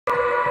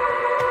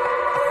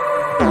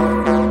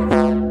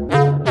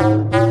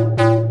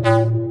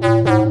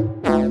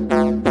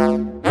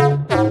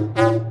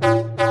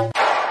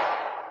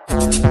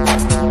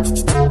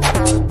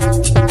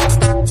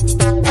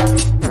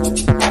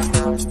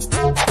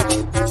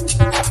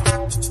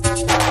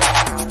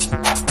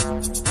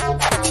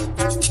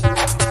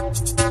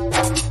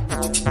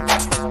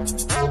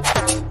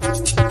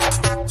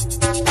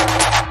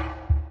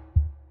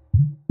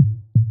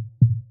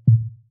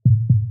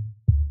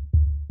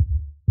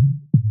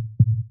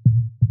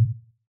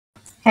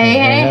Hey,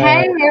 hey,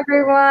 Hey, hey,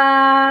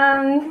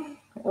 everyone.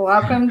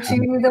 Welcome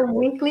to the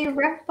weekly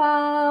wrap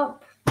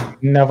up.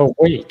 another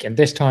week. And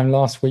this time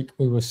last week,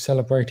 we were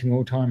celebrating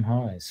all-time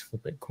highs for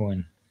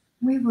Bitcoin.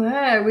 We've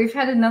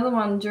had another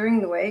one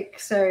during the week.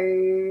 So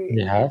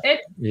You have?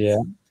 it, Yeah,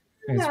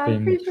 it's yeah, I'm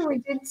been. pretty sure we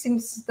did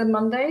since the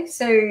Monday.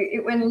 So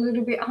it went a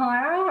little bit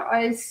higher.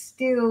 I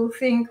still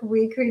think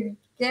we could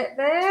get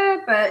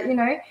there, but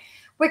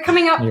we're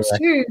coming up You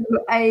to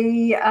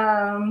a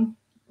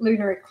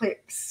lunar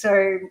eclipse.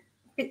 So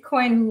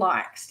Bitcoin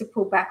likes to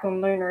pull back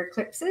on lunar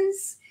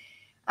eclipses.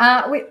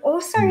 We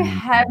also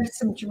have reckon?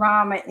 some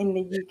drama in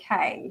the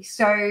UK.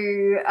 So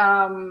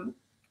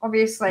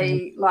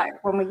obviously,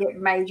 like when we get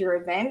major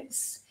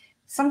events,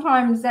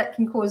 sometimes that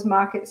can cause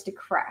markets to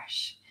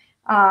crash,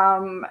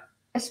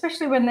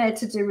 especially when they're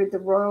to do with the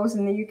royals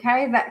in the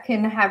UK. That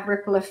can have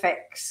ripple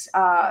effects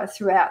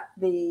throughout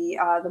the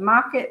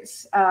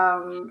markets,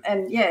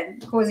 and yeah,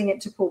 causing it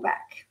to pull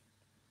back.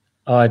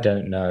 I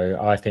don't know.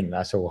 I think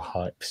that's all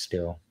hype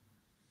still.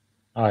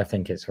 I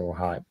think it's all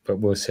hype, but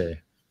we'll see.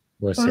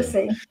 We'll We'll see.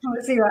 see.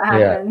 We'll see what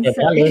Yeah, happens. but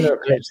So, that lunar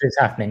eclipse is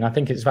happening. I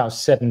think it's about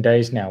 7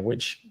 days now,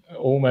 which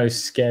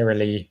almost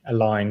scarily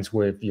aligns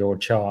with your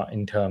chart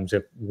in terms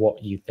of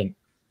what you think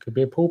could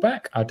be a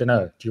pullback. I don't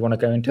know. Do you want to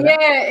go into yeah,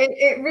 that?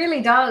 it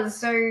really does.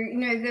 So,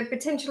 there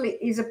potentially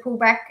is a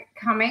pullback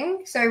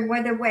coming. So,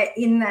 whether we're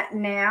in that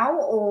now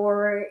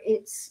or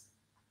it's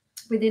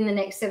within the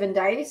next 7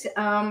 days,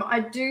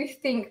 I do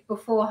think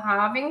before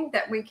halving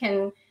that we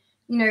can,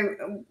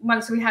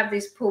 once we have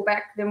this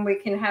pullback, then we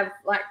can have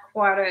like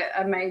quite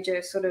a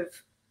major sort of,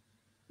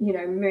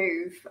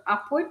 move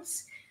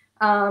upwards,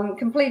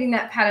 completing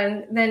that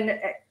pattern,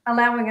 then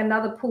allowing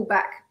another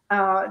pullback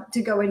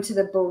to go into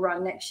the bull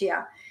run next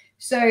year.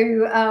 So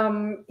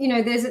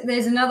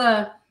there's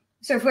another.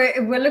 So if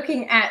we're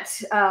looking at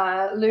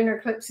lunar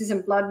eclipses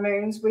and blood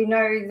moons, we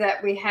know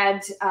that we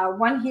had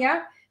one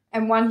here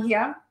and one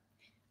here.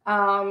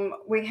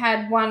 We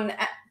had one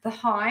at the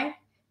high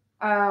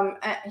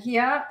at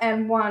here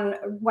and one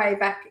way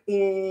back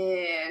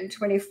in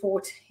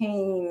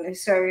 2014.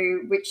 So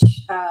which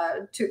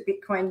took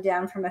Bitcoin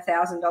down from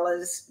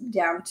 $1,000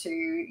 down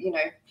to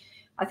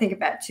I think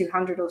about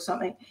 200 or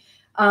something.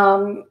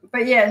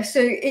 But yeah, so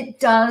it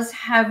does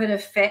have an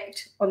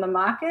effect on the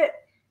market.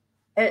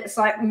 It's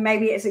like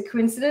maybe it's a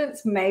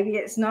coincidence, maybe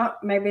it's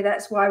not, maybe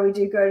that's why we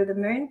do go to the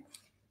moon.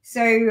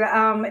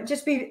 So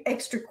just be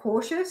extra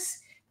cautious.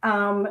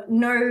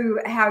 Know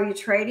how you're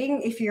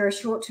trading. If you're a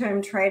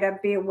short-term trader,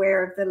 be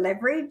aware of the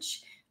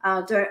leverage.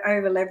 Don't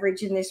over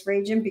leverage in this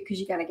region because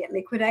you're going to get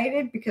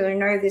liquidated, because I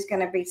know there's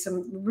going to be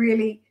some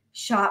really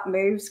sharp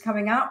moves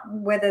coming up,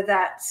 whether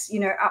that's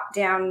up,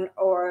 down,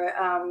 or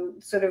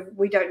sort of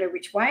we don't know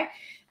which way,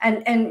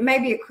 and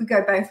maybe it could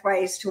go both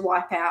ways to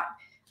wipe out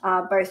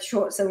both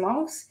shorts and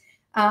longs.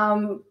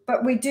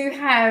 But we do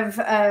have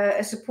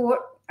a support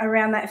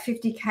around that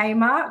 50K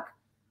mark,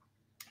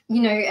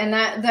 and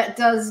that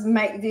does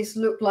make this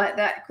look like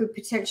that could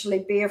potentially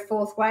be a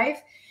fourth wave.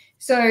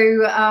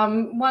 So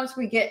once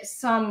we get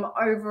some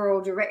overall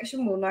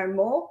direction, we'll know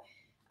more.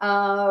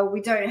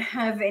 We don't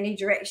have any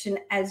direction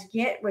as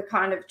yet. We're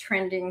kind of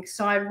trending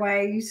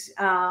sideways.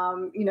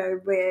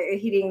 We're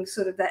hitting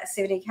sort of that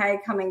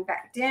 70K coming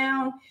back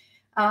down.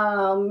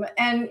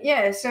 And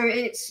yeah, so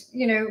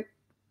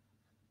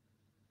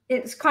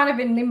it's kind of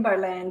in limbo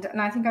land,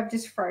 and I think I've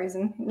just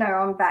frozen. No,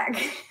 I'm back.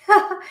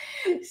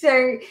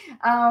 So,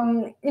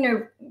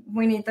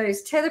 we need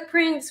those tether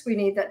prints. We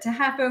need that to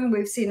happen.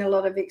 We've seen a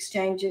lot of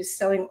exchanges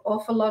selling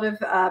off a lot of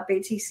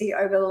BTC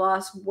over the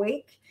last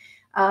week.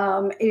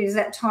 It is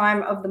that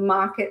time of the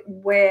market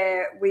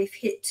where we've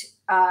hit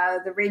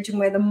the region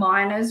where the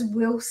miners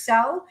will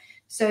sell.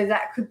 So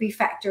that could be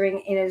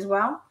factoring in as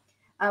well.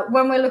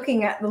 When we're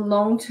looking at the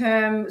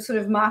long-term sort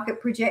of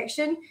market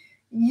projection,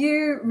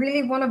 you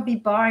really want to be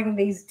buying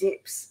these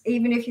dips,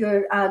 even if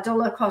you're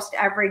dollar cost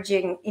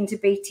averaging into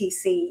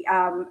BTC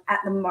at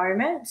the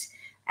moment,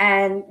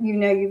 and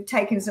you've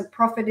taken some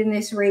profit in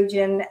this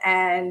region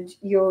and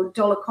you're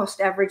dollar cost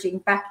averaging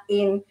back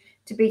in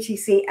to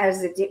BTC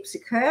as the dips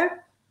occur.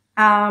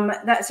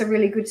 That's a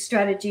really good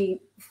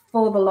strategy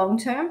for the long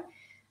term,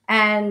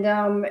 and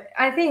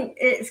I think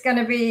it's going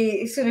to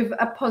be sort of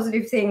a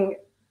positive thing,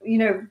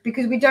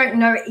 because we don't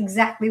know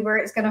exactly where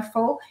it's going to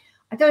fall.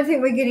 I don't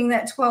think we're getting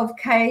that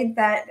 12K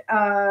that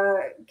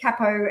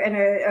Capo and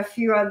a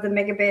few other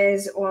mega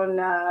bears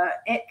on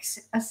X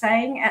are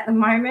saying at the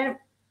moment.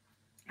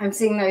 I'm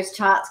seeing those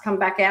charts come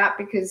back out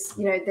because,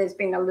 there's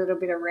been a little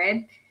bit of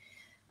red.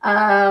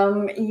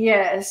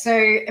 Yeah, so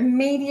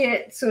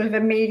immediate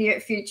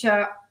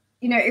future,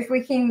 if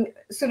we can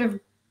sort of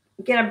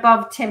get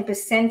above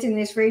 10% in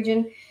this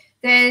region,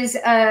 there's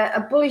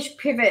a bullish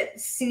pivot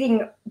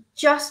sitting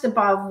just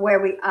above where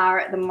we are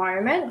at the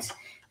moment.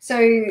 So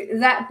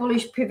that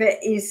bullish pivot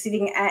is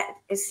sitting at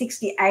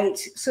 68,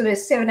 sort of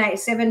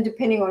 787,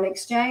 depending on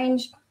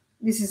exchange.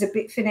 This is a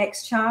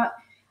Bitfinex chart.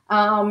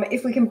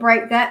 If we can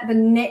break that, the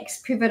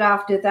next pivot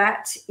after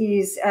that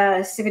is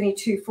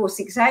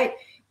 72,468,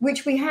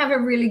 which we have a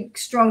really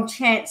strong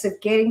chance of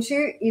getting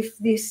to if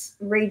this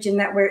region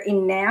that we're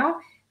in now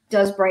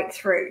does break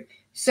through.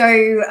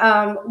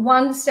 So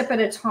one step at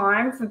a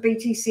time for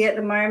BTC at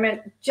the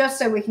moment, just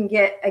so we can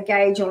get a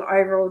gauge on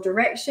overall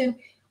direction.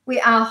 We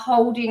are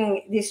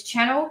holding this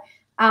channel,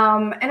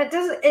 and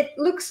it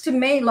looks to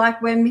me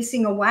like we're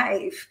missing a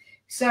wave.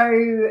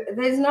 So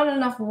there's not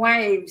enough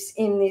waves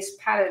in this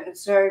pattern.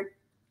 So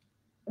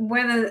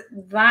whether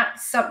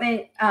that's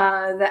something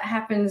that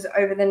happens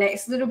over the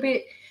next little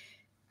bit,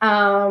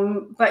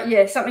 but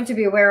yeah, something to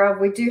be aware of.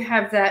 We do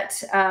have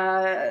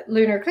that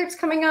lunar eclipse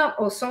coming up,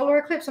 or solar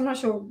eclipse. I'm not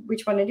sure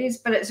which one it is,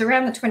 but it's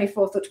around the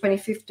 24th or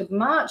 25th of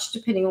March,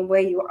 depending on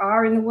where you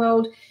are in the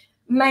world,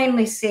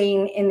 mainly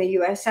seen in the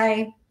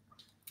USA.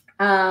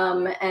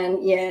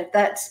 And yeah,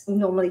 that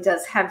normally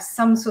does have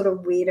some sort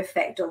of weird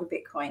effect on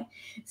Bitcoin.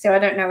 So I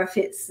don't know if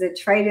it's the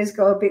traders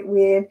go a bit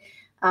weird,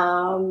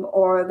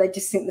 or they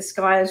just think the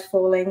sky is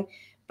falling.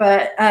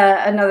 But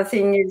another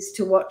thing is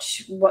to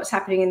watch what's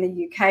happening in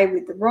the UK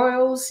with the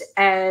royals,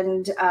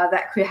 and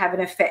that could have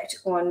an effect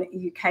on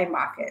UK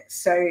markets.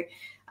 So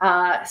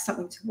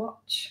something to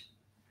watch.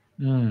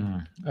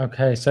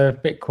 Okay, so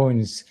if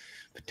Bitcoin's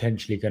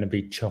potentially going to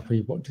be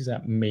choppy, what does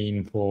that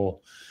mean for,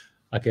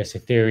 I guess,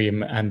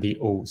 Ethereum and the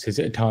alts? Is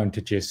it a time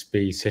to just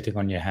be sitting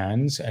on your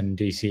hands and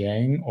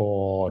DCAing,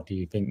 or do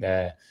you think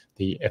the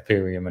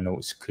Ethereum and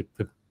alts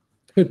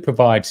could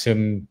provide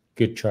some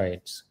good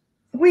trades?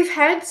 We've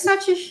had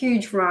such a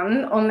huge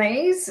run on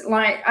these.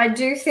 Like, I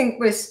do think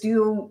we're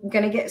still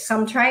going to get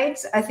some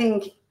trades. I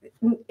think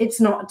it's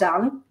not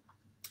done.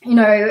 You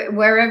know,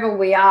 wherever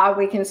we are,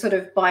 we can sort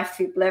of buy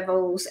fib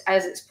levels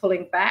as it's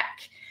pulling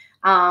back,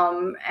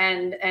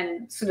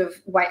 and sort of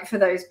wait for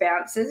those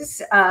bounces.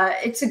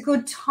 It's a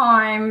good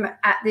time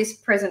at this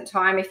present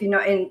time,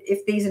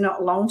 if these are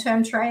not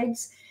long-term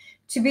trades,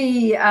 to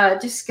be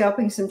just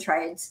scalping some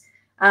trades.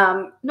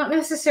 Not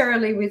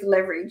necessarily with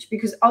leverage,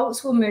 because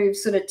alts will move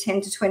sort of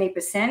 10 to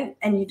 20%,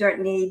 and you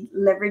don't need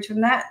leverage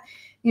from that.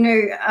 You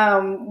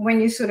know, when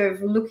you're sort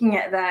of looking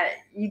at that,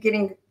 you're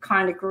getting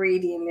kind of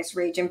greedy in this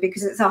region,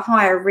 because it's a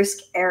higher risk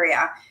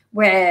area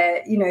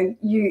where, you know,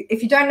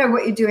 if you don't know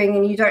what you're doing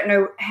and you don't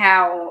know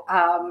how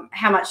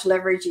much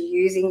leverage you're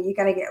using,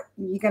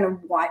 you're going to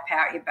wipe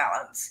out your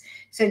balance.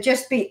 So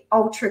just be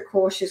ultra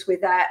cautious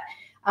with that.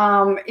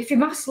 If you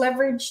must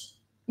leverage,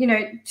 you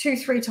know,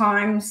 2-3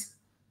 times,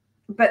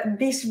 but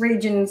this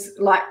region's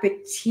like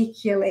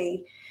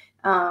particularly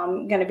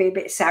going to be a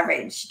bit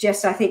savage.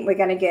 Just, I think we're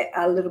going to get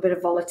a little bit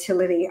of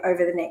volatility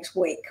over the next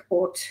week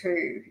or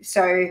two.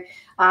 So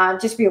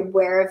just be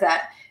aware of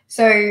that.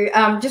 So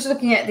just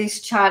looking at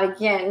this chart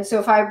again. So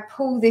if I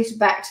pull this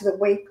back to the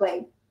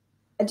weekly,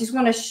 I just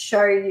want to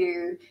show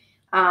you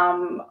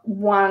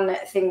one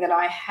thing that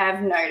I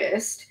have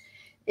noticed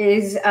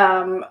is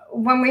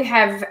when we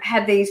have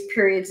had these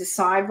periods of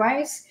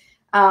sideways,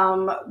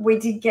 we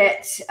did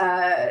get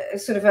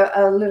sort of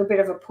a little bit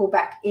of a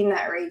pullback in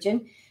that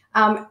region.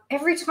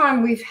 Every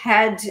time we've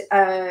had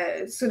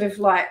sort of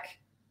like,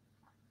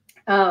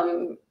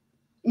 you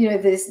know,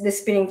 the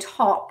spinning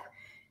top,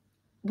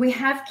 we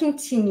have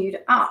continued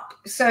up.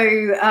 So,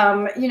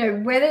 you know,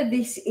 whether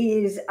this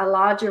is a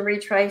larger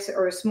retrace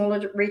or a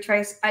smaller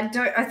retrace, I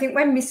think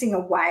we're missing a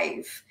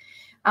wave.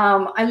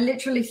 I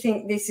literally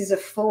think this is a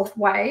fourth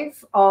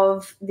wave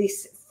of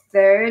this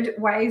third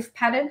wave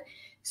pattern.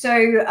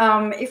 So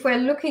if we're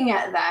looking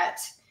at that,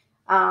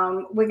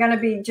 we're going to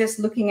be just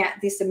looking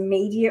at this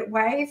immediate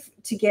wave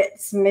to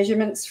get some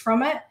measurements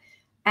from it.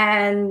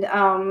 And,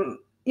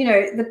 you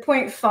know, the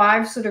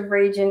 0.5 sort of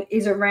region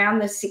is around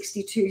the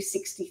 62,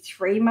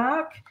 63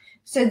 mark.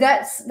 So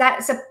that's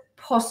a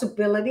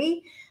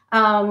possibility.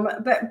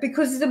 But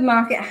because the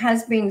market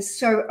has been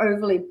so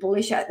overly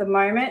bullish at the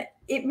moment,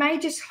 it may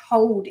just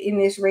hold in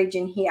this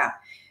region here.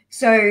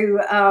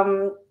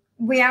 So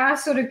we are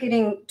sort of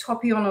getting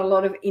toppy on a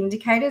lot of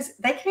indicators.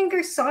 They can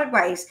go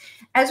sideways.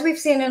 As we've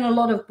seen in a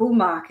lot of bull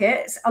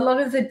markets, a lot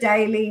of the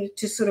daily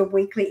to sort of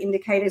weekly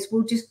indicators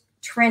will just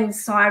trend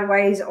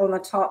sideways on the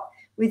top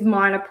with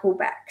minor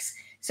pullbacks.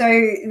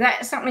 So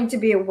that's something to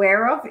be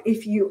aware of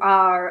if you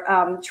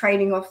are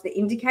trading off the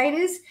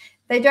indicators.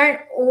 They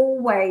don't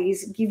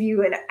always give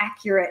you an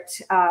accurate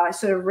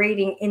sort of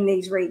reading in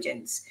these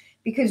regions,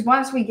 because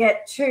once we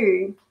get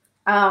to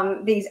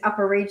these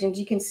upper regions,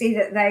 you can see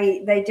that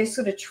they just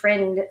sort of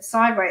trend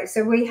sideways.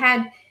 So we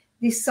had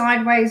this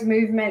sideways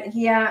movement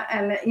here,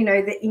 and you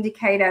know, the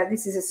indicator,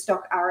 this is a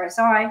stock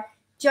RSI,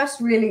 just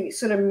really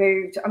sort of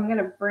moved. I'm going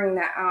to bring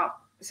that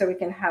up so we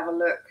can have a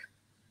look.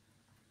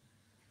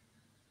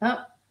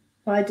 Oh,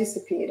 I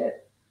disappeared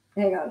it.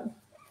 Hang on.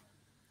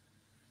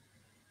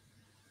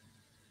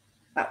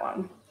 That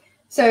one.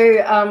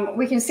 So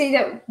we can see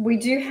that we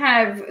do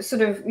have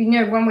sort of, you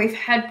know, when we've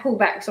had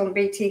pullbacks on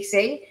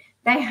BTC,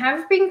 they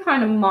have been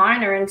kind of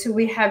minor until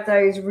we have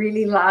those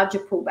really larger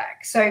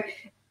pullbacks. So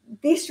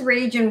this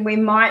region, we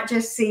might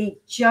just see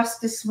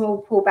just a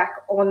small pullback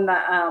on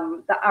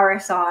the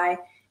RSI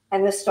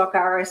and the stock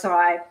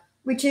RSI,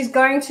 which is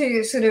going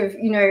to sort of,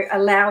 you know,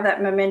 allow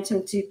that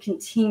momentum to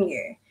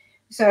continue.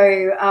 So,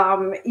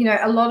 you know,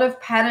 a lot of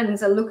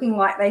patterns are looking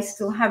like they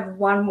still have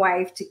one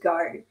wave to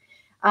go.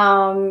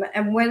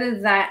 And whether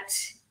that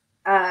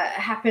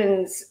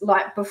happens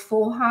like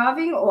before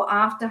halving or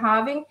after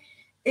halving,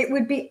 it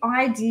would be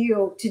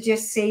ideal to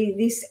just see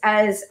this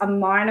as a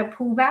minor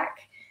pullback,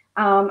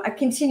 a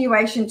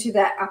continuation to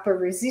that upper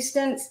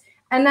resistance.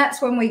 And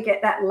that's when we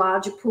get that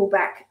larger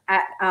pullback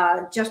at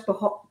just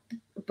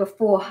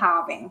before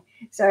halving.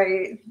 So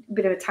a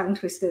bit of a tongue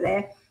twister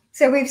there.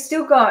 So we've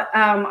still got,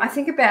 I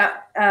think,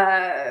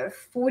 about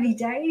 40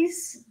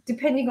 days,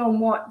 depending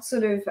on what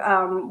sort of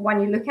one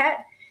you look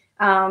at.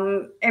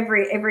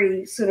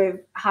 Every sort of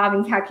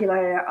halving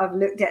calculator I've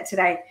looked at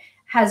today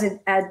has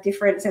a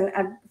difference, and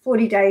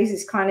 40 days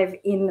is kind of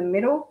in the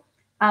middle.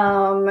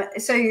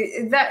 So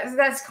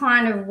that's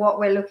kind of what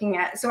we're looking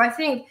at. So I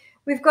think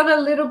we've got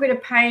a little bit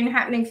of pain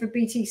happening for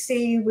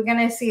BTC. We're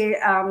going to see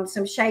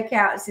some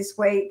shakeouts this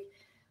week.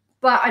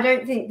 But I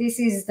don't think this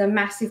is the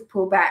massive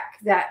pullback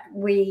that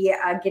we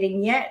are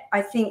getting yet.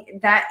 I think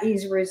that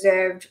is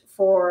reserved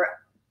for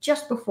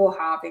just before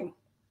halving.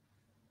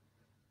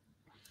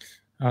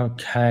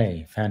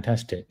 Okay,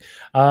 fantastic.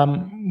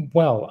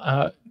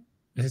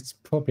 It's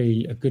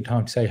probably a good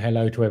time to say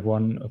hello to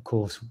everyone. Of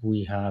course,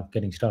 we have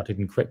Getting Started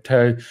in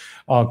Crypto,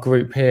 our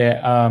group here,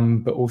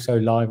 but also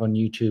live on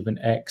YouTube and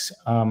X.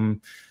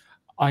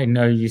 I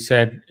know you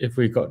said if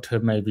we got to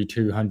maybe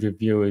 200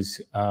 viewers,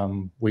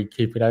 we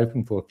keep it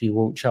open for a few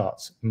alt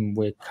charts.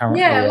 We're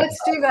currently let's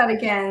do that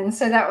again.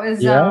 So that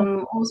was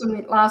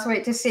awesome last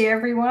week to see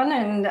everyone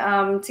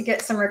and to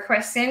get some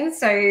requests in.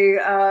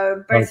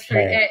 So both through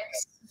X,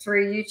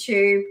 through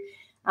YouTube,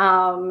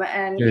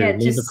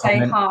 and just say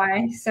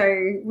hi.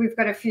 So we've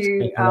got a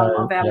few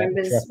of our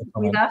members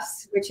with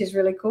us, which is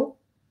really cool.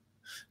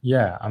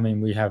 Yeah, I mean,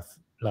 we have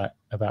like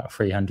about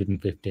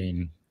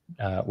 315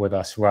 with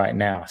us right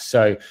now.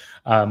 So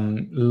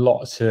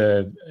lots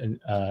of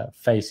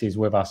faces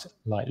with us.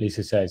 Like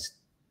Lisa says,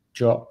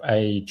 drop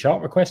a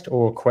chart request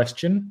or a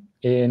question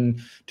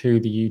into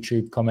the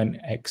YouTube comment,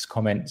 X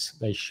comments.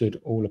 They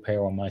should all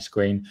appear on my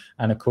screen.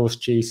 And of course,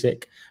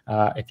 GSIC,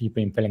 if you've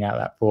been filling out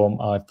that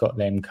form, I've got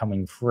them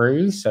coming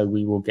through. So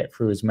we will get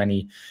through as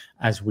many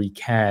as we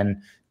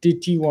can.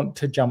 Did you want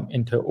to jump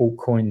into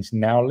altcoins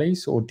now,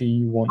 Lisa, or do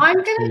you want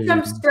I'm going to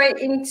jump straight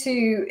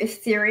into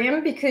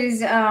Ethereum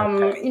because,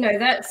 you know,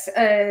 that's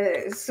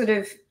sort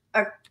of,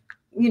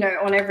 you know,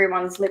 on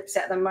everyone's lips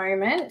at the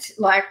moment.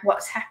 Like,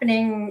 what's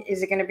happening?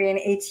 Is it going to be an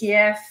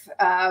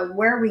ETF?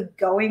 Where are we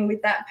going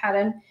with that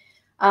pattern?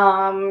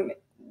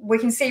 We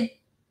can see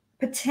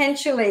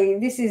potentially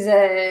this is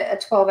a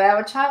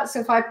 12-hour chart. So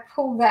if I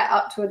pull that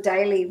up to a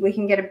daily, we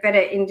can get a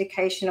better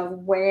indication of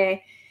where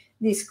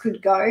this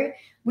could go.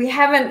 We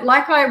haven't,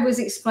 like I was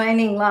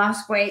explaining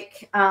last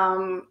week,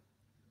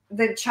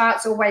 the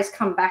charts always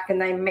come back and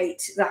they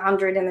meet the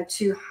 100 and the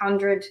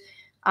 200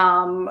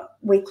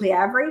 weekly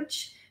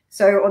average.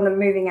 So on the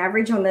moving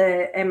average on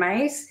the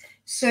MAs.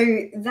 So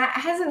that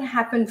hasn't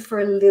happened for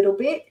a little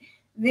bit.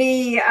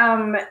 The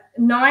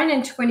 9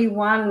 and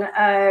 21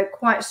 are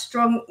quite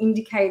strong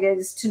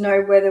indicators to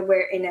know whether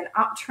we're in an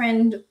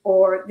uptrend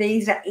or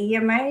these are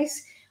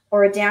EMAs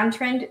or a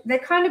downtrend. They're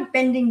kind of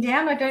bending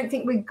down. I don't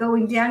think we're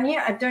going down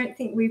yet. I don't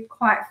think we've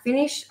quite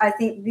finished. I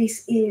think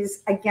this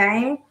is a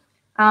game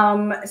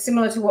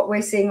similar to what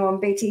we're seeing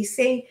on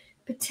BTC,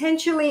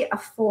 potentially a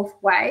fourth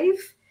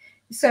wave.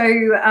 So,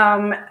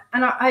 and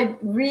I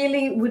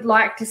really would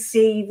like to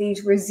see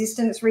these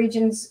resistance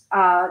regions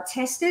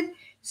tested.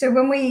 So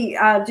when we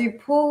do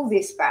pull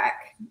this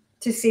back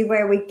to see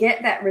where we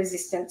get that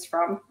resistance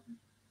from,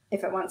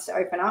 if it wants to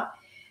open up,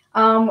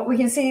 we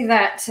can see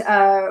that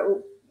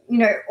you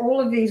know, all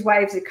of these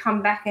waves have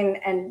come back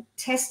and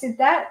tested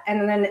that,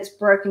 and then it's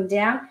broken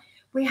down.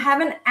 We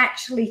haven't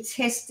actually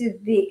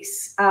tested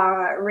this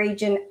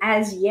region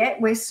as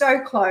yet. We're so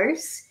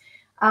close,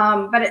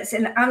 but it's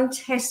an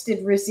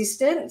untested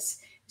resistance.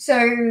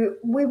 So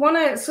we want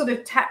to sort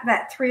of tap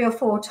that 3 or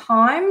 4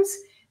 times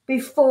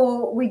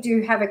before we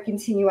do have a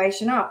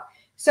continuation up.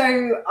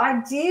 So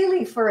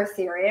ideally for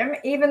Ethereum,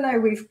 even though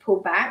we've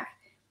pulled back,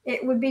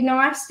 it would be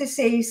nice to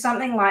see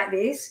something like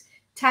this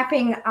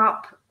tapping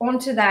up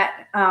onto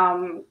that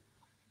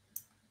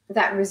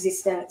that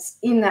resistance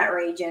in that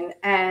region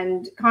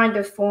and kind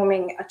of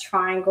forming a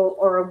triangle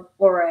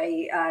or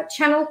a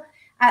channel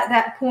at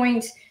that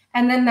point,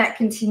 and then that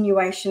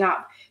continuation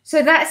up.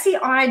 So that's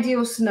the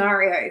ideal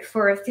scenario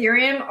for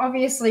Ethereum.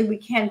 Obviously, we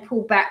can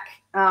pull back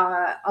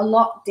a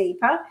lot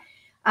deeper.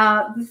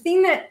 The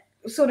thing that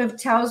sort of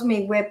tells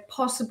me we're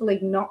possibly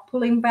not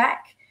pulling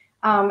back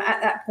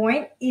at that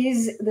point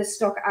is the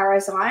stock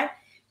RSI.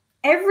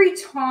 Every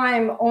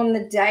time on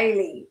the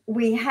daily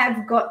we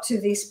have got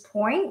to this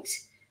point,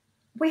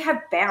 we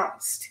have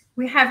bounced.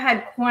 We have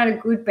had quite a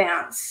good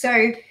bounce.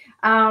 So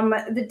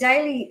the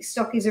daily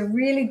stock is a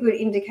really good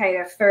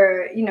indicator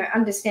for, you know,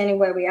 understanding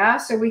where we are.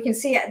 So we can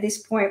see at this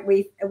point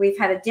we've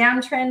had a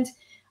downtrend,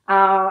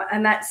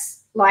 and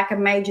that's like a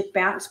major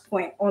bounce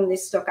point on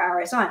this stock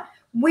RSI.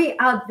 We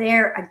are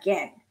there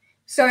again.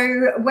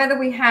 So whether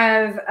we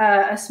have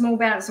a small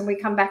bounce and we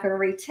come back and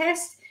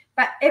retest,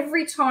 But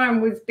every time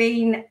we've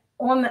been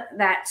on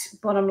that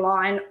bottom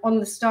line on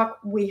the stock,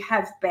 we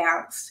have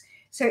bounced.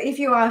 So if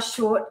you are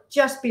short,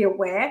 just be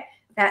aware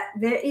that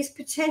there is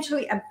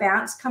potentially a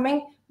bounce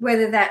coming,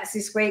 whether that's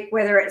this week,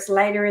 whether it's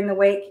later in the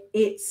week,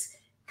 it's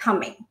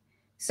coming.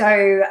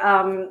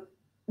 So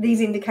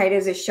these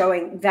indicators are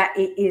showing that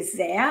it is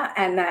there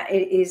and that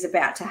it is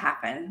about to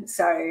happen.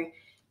 So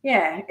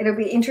yeah, it'll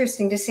be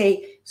interesting to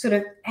see sort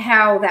of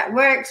how that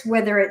works,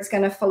 whether it's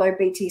going to follow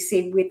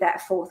BTC with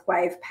that fourth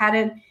wave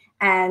pattern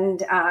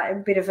and a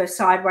bit of a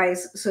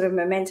sideways sort of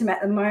momentum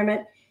at the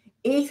moment.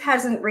 ETH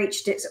hasn't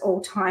reached its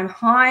all-time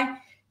high.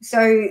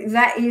 So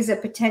that is a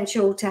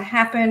potential to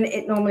happen.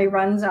 It normally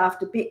runs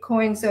after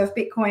Bitcoin. So if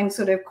Bitcoin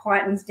sort of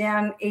quietens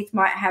down, ETH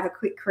might have a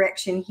quick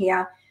correction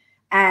here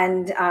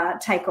and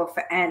take off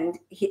and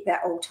hit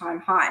that all-time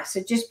high.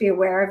 So just be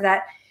aware of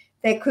that.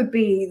 There could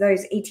be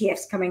those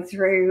ETFs coming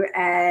through,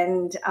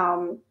 and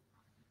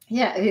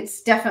yeah,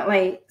 it's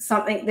definitely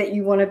something that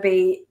you want to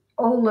be,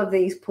 all of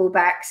these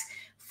pullbacks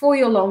for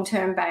your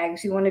long-term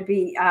bags, you want to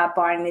be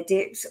buying the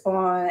dips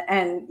on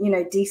and, you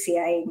know,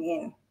 DCAing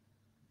in.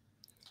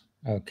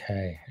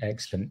 Okay,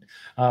 excellent.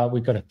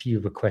 We've got a few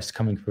requests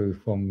coming through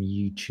from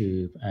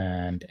YouTube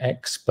and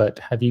X, but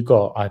have you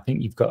got, I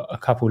think you've got a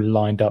couple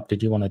lined up.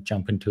 Did you want to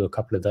jump into a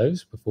couple of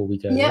those before we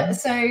go? Yeah, there?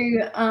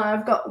 So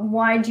I've got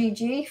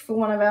YGG for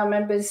one of our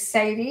members,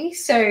 Sadie.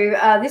 So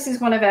this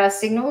is one of our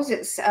signals.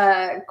 It's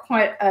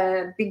quite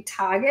a big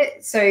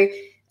target. So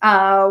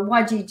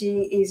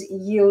YGG is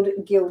Yield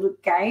Guild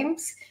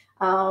Games.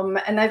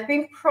 And they've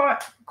been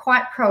quite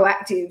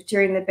proactive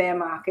during the bear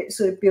market,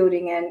 sort of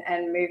building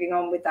and moving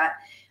on with that.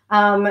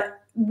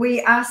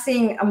 We are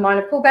seeing a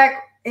minor pullback.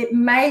 It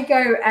may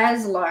go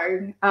as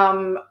low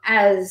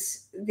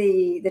as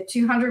the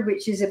 200,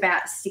 which is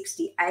about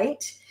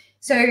 68.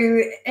 So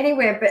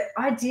anywhere,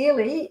 but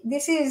ideally,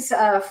 this is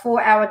a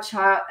 4-hour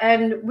chart,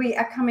 and we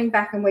are coming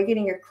back and we're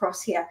getting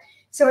across here.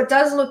 So it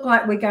does look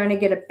like we're going to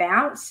get a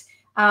bounce.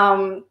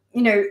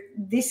 You know,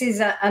 this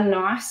is a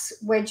nice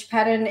wedge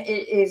pattern.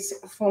 It is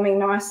forming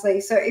nicely.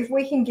 So if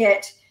we can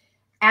get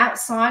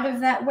outside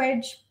of that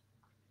wedge,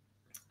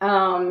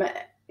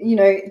 you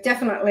know,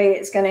 definitely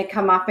it's going to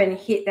come up and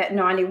hit that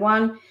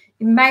 91.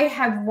 You may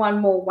have one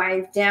more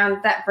wave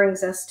down. That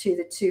brings us to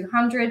the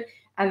 200,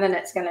 and then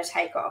it's going to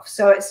take off.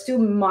 So it still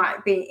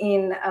might be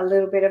in a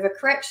little bit of a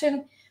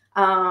correction,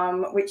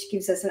 which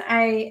gives us an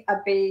A, a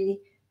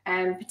B,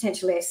 and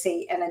potentially a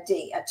C and a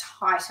D, a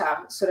tighter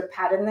sort of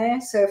pattern there.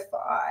 So if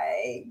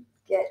I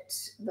get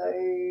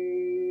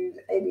those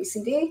A, B,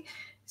 C, D,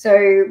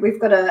 so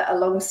we've got a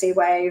long C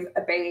wave,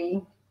 a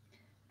B,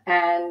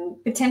 and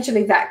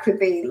potentially that could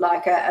be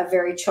like a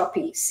very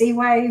choppy C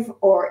wave,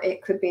 or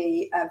it could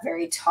be a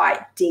very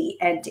tight D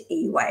and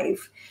E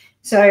wave.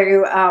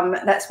 So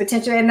that's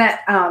potentially, and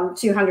that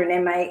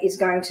 200 MA is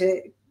going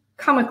to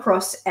come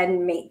across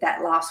and meet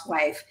that last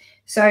wave.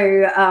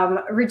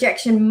 So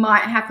rejection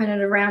might happen at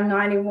around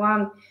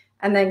 91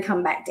 and then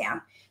come back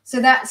down.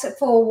 So that's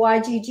for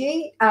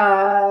YGG.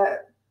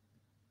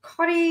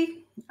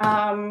 Cotty,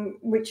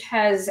 which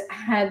has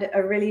had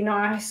a really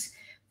nice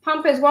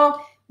pump as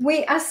well.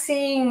 We are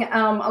seeing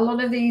a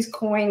lot of these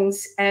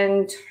coins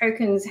and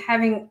tokens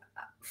having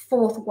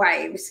fourth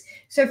waves.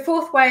 So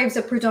fourth waves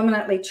are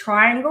predominantly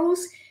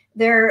triangles.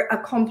 They're a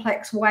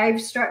complex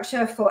wave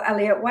structure for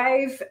Elliott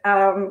wave.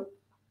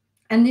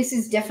 And this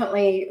is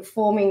definitely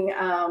forming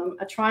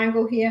a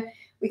triangle here.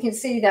 We can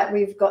see that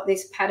we've got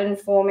this pattern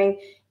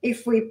forming.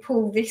 If we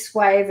pull this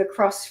wave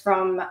across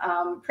from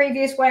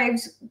previous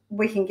waves,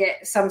 we can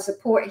get some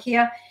support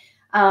here.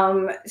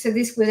 So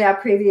this was our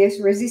previous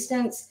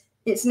resistance.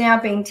 It's now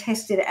being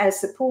tested as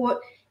support.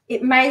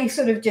 It may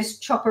sort of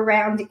just chop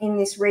around in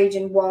this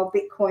region while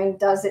Bitcoin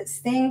does its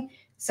thing.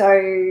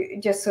 So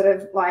just sort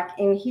of like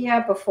in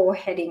here before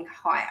heading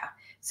higher.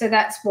 So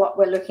that's what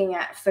we're looking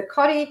at for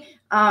Cotty.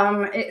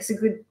 It's a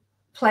good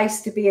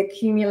place to be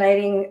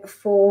accumulating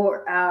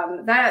for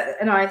that.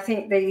 And I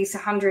think these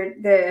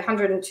 100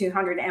 and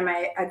 200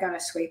 MA are going to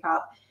sweep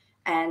up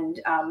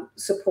and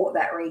support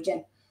that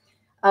region.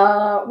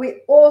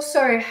 We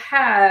also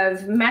have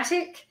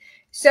Matic.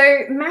 So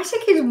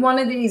Matic is one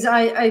of these,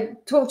 I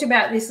talked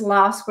about this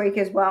last week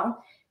as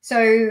well. So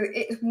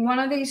it's one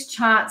of these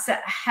charts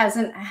that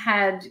hasn't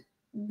had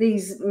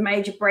these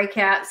major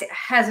breakouts. It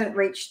hasn't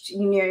reached,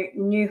 you know,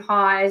 new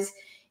highs.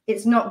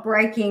 It's not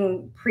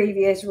breaking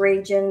previous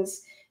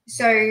regions.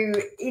 So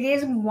it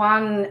is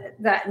one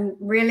that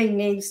really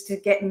needs to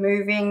get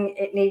moving.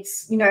 It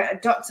needs, you know,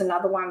 DOT's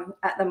another one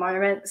at the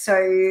moment.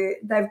 So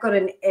they've got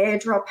an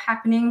airdrop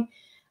happening,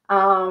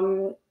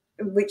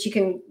 which you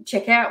can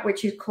check out,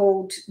 which is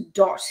called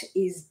DOT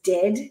is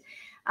Dead.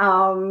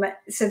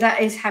 So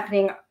that is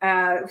happening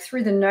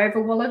through the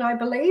Nova wallet, I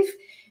believe.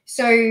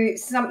 So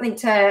something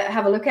to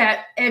have a look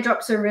at.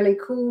 Airdrops are really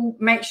cool.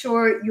 Make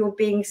sure you're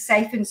being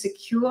safe and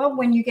secure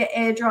when you get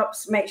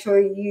airdrops. Make sure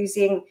you're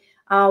using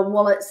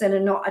wallets that are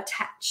not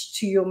attached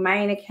to your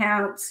main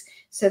accounts,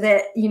 so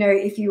that, you know,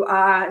 if you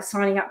are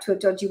signing up to a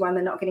dodgy one,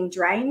 they're not getting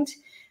drained.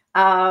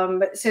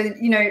 So,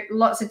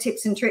 lots of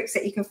tips and tricks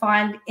that you can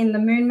find in the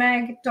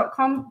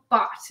moonmag.com.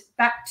 But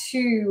back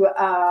to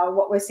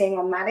what we're seeing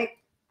on Matic.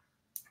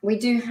 We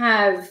do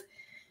have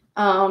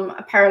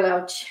a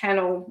parallel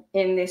channel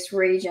in this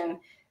region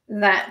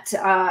that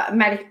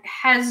Matic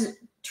has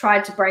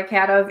tried to break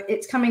out of.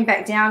 It's coming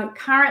back down.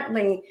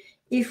 Currently,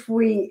 if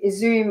we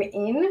zoom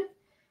in,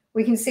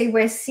 we can see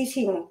we're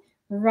sitting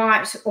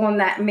right on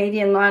that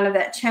median line of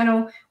that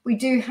channel. We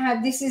do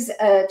have, this is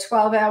a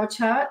 12-hour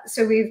chart,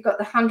 so we've got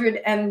the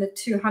 100 and the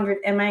 200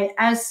 MA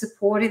as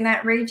support in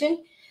that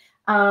region.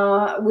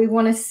 We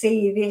want to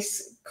see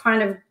this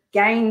kind of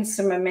gain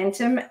some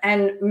momentum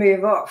and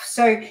move off.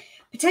 So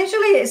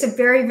potentially it's a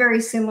very, very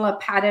similar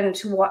pattern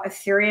to what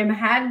Ethereum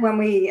had when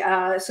we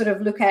sort of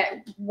look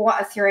at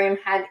what Ethereum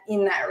had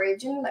in that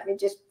region. Let me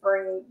just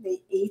bring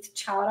the ETH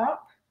chart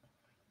up.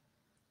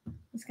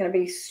 It's going to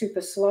be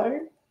super slow.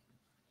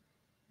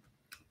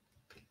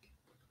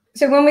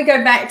 So when we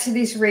go back to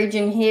this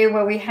region here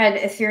where we had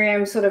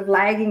Ethereum sort of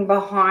lagging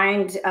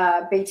behind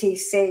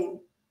BTC,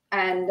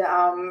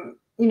 and,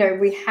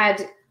 we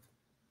had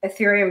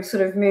Ethereum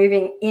sort of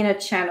moving in a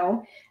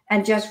channel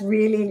and just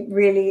really,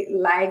 really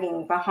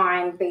lagging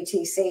behind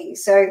BTC.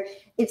 So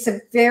it's a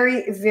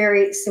very,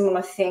 very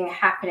similar thing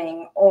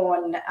happening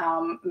on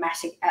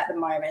Matic at the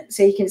moment.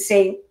 So you can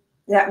see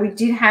that we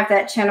did have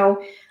that channel.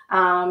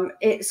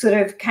 It sort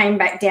of came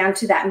back down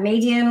to that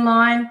median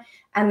line,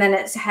 and then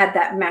it's had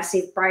that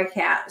massive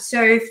breakout.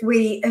 So if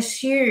we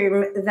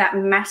assume that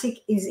Matic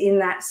is in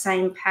that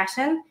same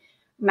pattern,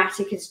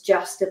 Matic is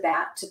just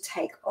about to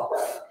take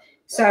off.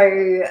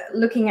 So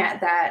looking at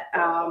that,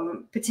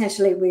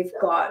 potentially we've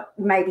got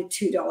maybe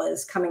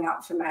 $2 coming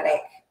up for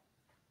Matic.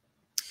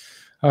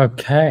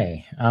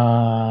 Okay.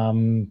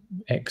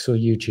 X or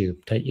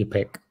YouTube, take your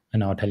pick,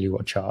 and I'll tell you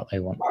what chart they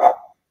want. All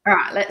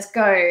right, let's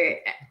go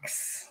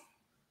X.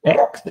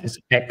 X is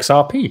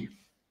XRP.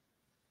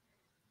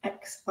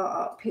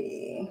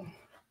 XRP.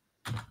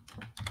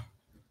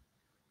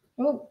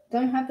 Oh,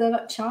 don't have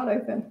that chart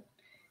open.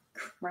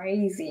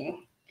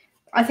 Crazy.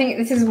 I think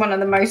this is one of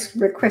the most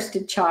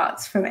requested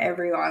charts from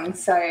everyone.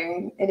 So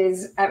it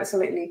is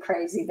absolutely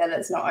crazy that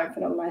it's not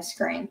open on my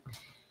screen.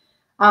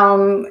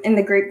 In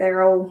the group,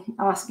 they're all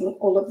asking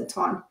all of the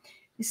time.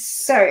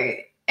 So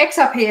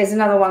XRP is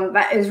another one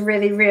that is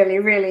really, really,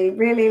 really,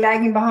 really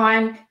lagging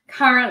behind.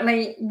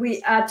 Currently,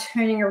 we are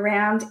turning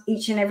around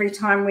each and every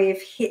time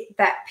we've hit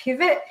that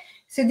pivot.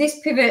 So this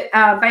pivot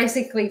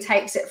basically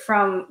takes it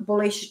from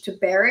bullish to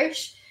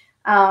bearish.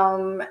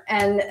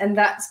 And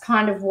that's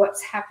kind of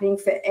what's happening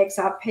for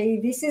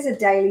XRP. This is a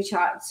daily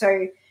chart.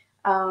 So,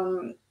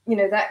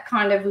 that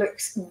kind of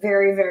looks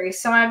very, very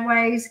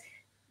sideways.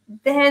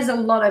 There's a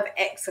lot of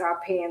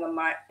XRP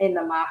in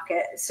the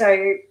market.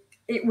 So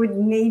it would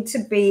need to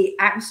be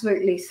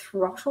absolutely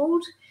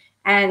throttled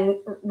and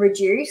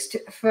reduced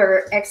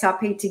for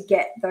XRP to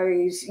get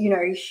those,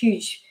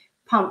 huge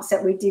pumps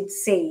that we did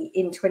see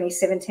in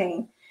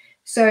 2017.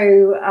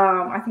 So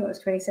I think it was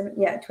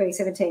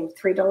 2017,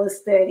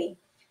 $3.30.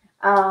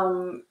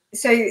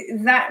 So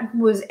that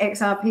was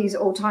XRP's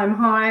all-time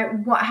high.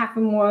 What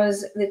happened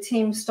was the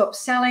team stopped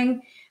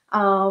selling,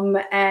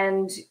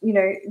 and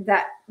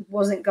that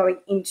wasn't going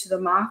into the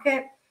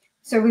market.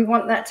 So we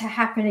want that to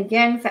happen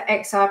again for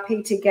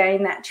XRP to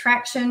gain that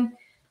traction.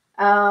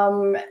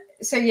 So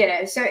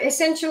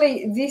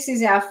essentially this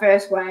is our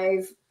first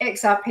wave.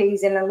 XRP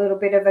is in a little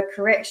bit of a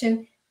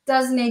correction.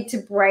 Does need to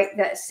break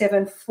that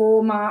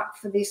 7.4 mark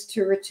for this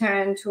to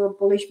return to a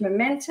bullish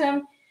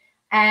momentum,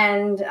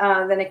 and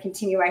then a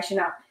continuation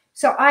up.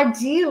 So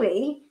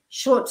ideally,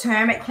 short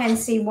term, it can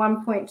see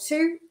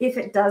 1.2 if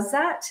it does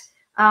that.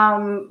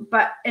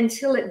 But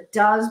until it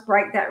does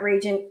break that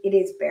region, it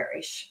is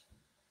bearish.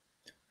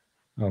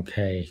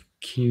 Okay,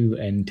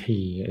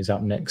 QNT is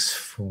up next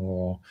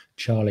for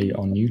Charlie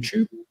on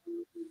YouTube.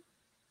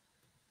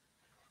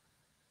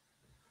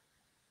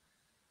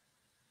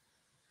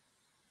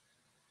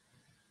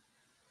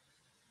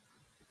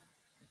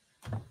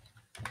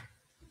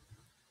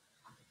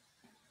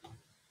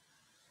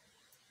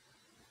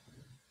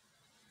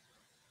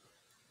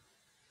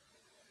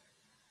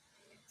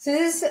 So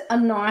this is a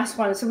nice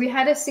one. So we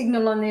had a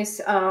signal on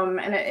this,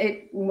 and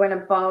it went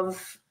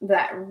above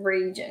that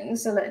region.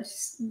 So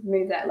let's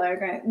move that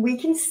logo. We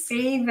can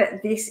see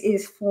that this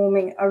is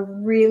forming a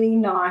really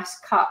nice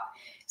cup.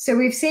 So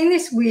we've seen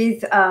this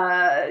with,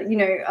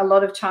 a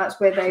lot of charts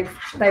where they've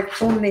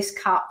formed this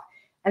cup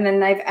and then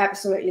they've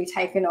absolutely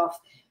taken off.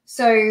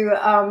 So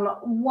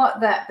what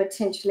that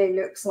potentially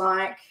looks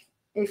like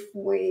if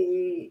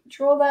we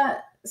draw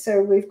that.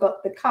 So we've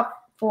got the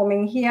cup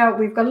forming here.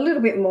 We've got a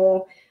little bit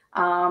more.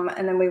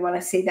 And then we want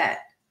to see that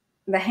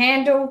the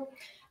handle,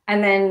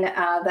 and then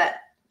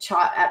that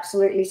chart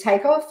absolutely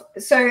take off.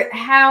 So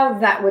how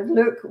that would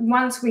look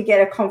once we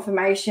get a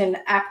confirmation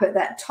up at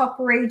that top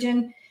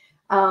region.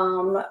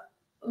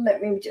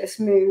 Let me just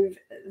move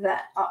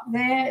that up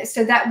there.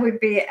 So that would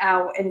be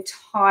our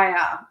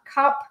entire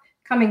cup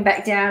coming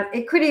back down.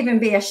 It could even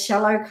be a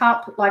shallow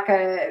cup, like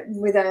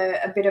with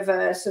a bit of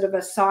a sort of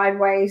a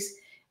sideways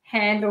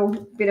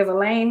handle, bit of a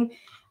lean.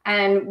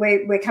 and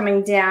we're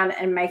coming down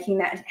and making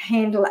that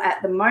handle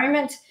at the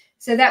moment.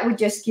 So that would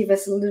just give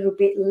us a little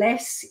bit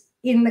less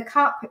in the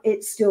cup.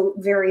 It's still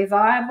very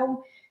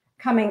viable.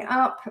 Coming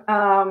up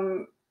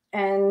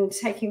and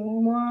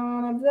taking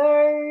one of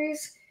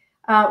those.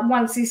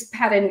 Once this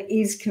pattern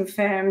is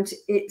confirmed,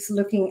 it's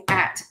looking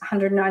at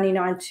 $199,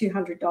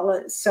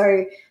 $200.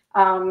 So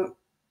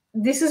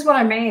this is what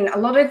I mean. A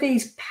lot of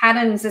these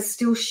patterns are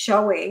still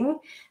showing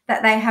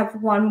that they have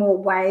one more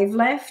wave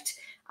left.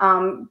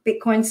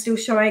 Bitcoin's still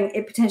showing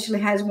it potentially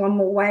has one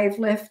more wave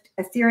left.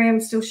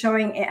 Ethereum's still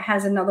showing it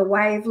has another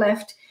wave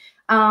left.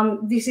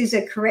 This is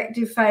a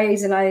corrective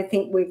phase, and I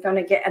think we're going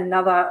to get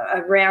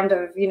another round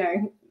of,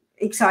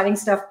 exciting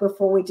stuff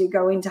before we do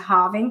go into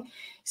halving.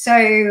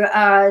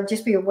 So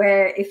just be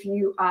aware if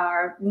you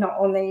are not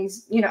on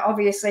these,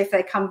 obviously if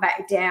they come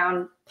back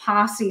down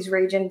past these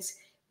regions,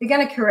 they're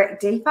going to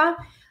correct deeper.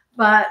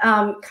 But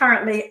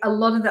currently a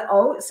lot of the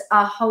alts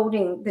are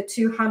holding the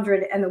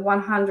 200 and the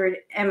 100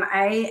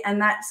 MA,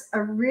 and that's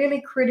a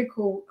really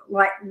critical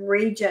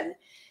region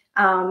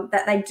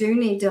that they do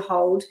need to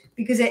hold,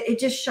 because it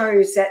just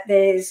shows that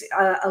there's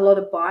a lot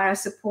of buyer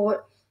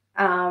support.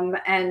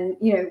 And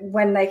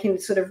when they can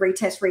sort of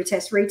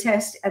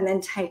retest and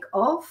then take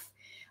off,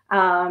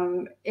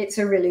 it's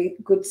a really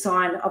good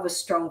sign of a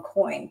strong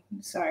coin.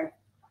 So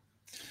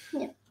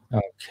yeah.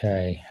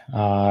 Okay.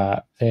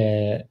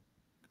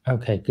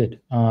 Okay, good.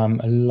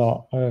 A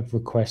lot of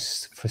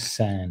requests for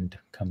sand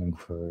coming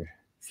through.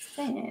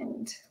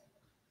 Sand.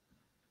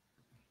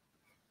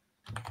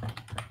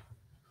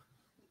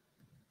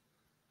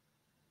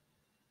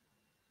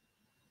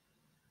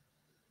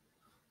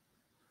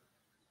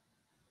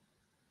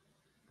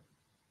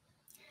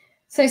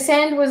 So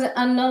sand was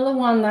another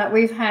one that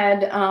we've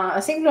had.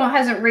 Signal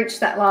hasn't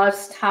reached that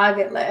last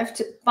target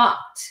left, but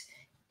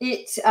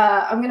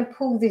I'm going to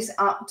pull this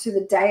up to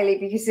the daily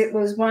because it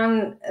was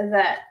one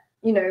that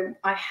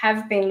I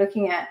have been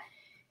looking at.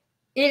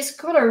 It's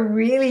got a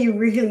really,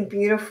 really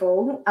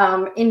beautiful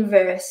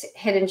inverse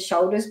head and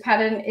shoulders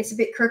pattern. It's a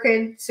bit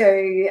crooked, so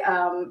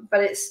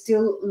but it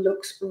still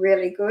looks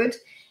really good.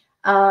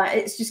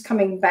 It's just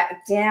coming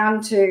back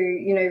down to,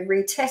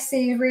 retest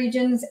these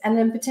regions and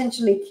then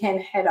potentially can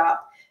head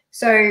up.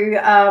 So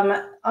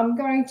I'm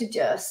going to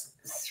just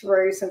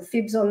throw some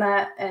fibs on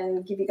that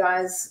and give you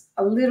guys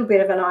a little bit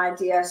of an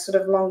idea,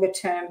 sort of longer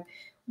term,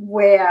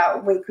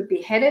 where we could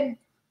be headed.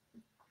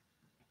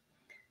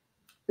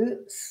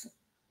 Oops,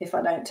 if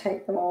I don't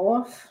take them all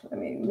off, let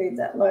me move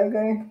that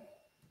logo.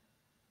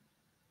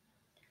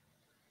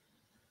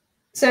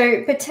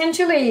 So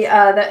potentially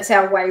that's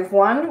our wave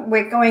one.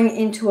 We're going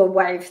into a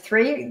wave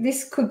three.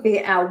 This could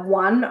be our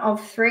one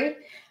of three.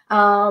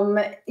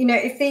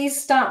 If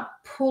these start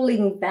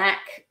pulling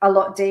back a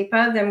lot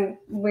deeper, then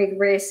we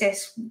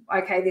reassess,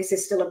 okay, this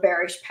is still a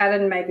bearish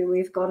pattern. Maybe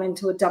we've gone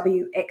into a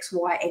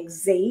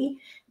WXYXZ,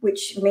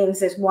 which means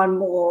there's one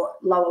more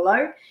lower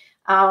low.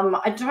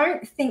 I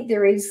don't think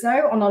there is,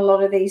 though, on a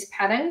lot of these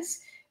patterns.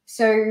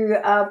 So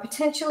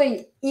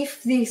potentially,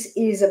 if this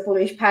is a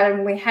bullish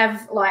pattern, we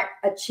have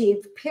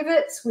achieved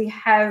pivots, we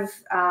have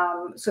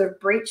sort of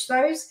breached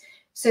those.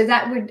 So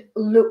that would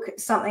look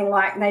something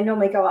like, they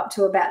normally go up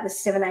to about the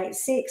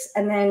 786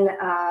 and then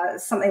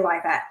something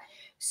like that.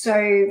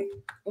 So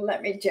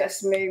let me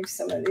just move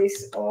some of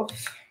this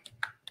off.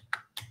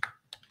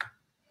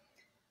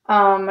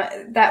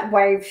 That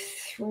wave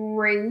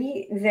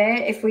three there,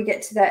 if we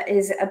get to that,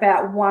 is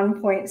about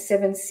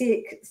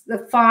 1.76.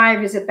 The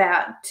 5 is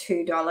about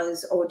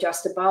 $2 or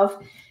just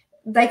above.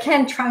 They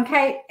can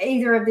truncate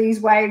either of these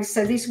waves.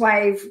 So this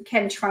wave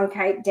can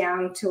truncate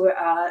down to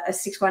a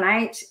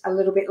 618, a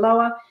little bit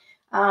lower.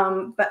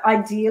 But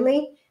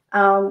ideally,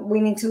 we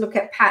need to look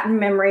at pattern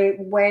memory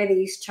where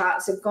these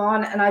charts have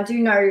gone. And I do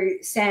know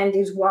sand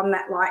is one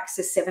that likes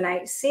the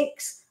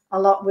 786 a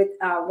lot with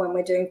when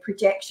we're doing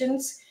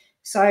projections.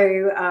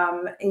 So,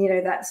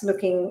 that's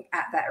looking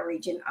at that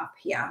region up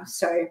here.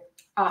 So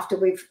after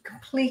we've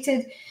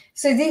completed,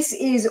 so this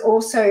is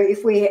also,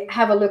 if we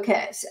have a look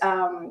at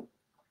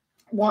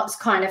what's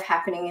kind of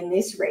happening in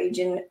this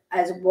region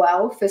as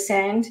well for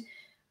sand,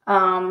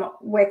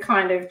 we're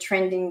kind of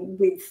trending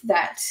with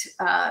that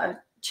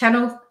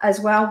channel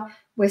as well.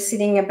 We're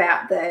sitting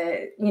about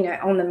the,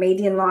 on the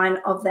median line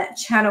of that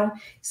channel.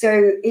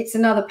 So it's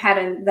another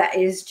pattern that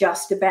is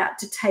just about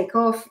to take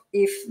off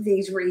if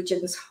these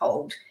regions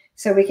hold.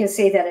 So we can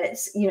see that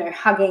it's,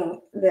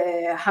 hugging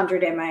the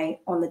 100 MA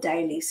on the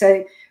daily.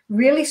 So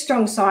really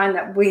strong sign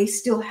that we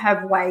still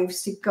have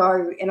waves to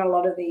go in a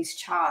lot of these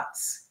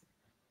charts.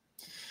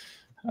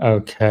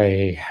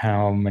 Okay,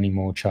 how many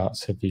more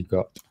charts have you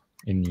got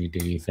in you,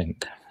 do you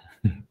think?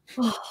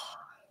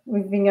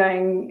 We've been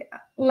going,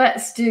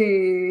 let's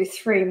do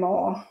 3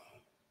 more.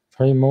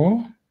 3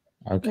 more?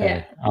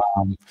 Okay.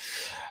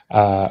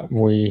 Yeah.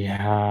 We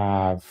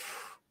have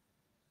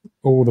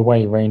all the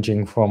way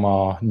ranging from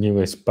our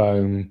newest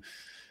BOEM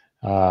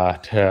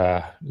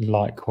to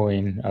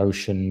Litecoin,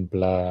 Ocean,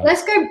 Blur.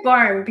 Let's go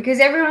BOEM, because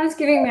everyone's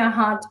giving me a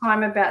hard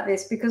time about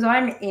this because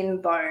I'm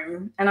in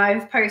BOEM and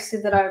I've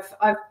posted that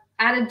I've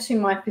added to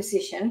my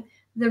position.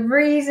 The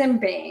reason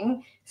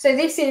being, so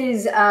this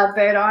is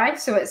Bird Eye,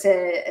 so it's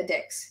a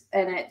DEX,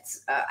 and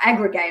it's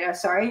aggregator,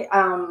 sorry,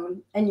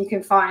 and you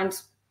can find,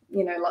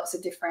 you know, lots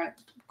of different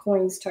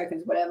coins,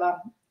 tokens, whatever,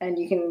 and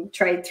you can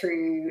trade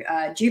through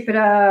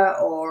Jupiter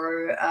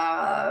or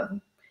a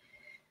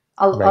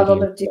lot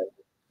of different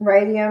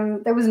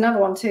Radium. There was another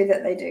one too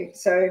that they do,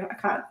 so I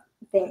can't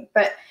think.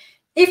 But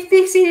if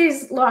this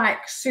is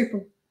like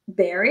super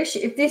bearish,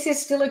 if this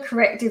is still a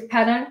corrective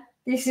pattern,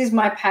 this is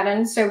my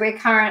pattern. So we're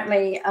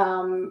currently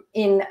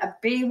in a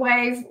B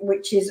wave,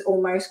 which is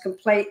almost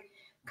complete,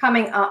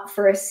 coming up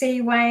for a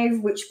C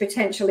wave, which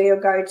potentially will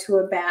go to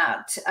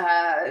about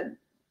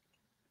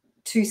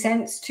 2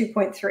 cents,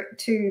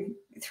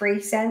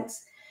 2.3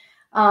 cents,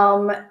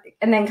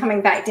 and then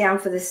coming back down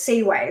for the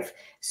C wave.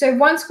 So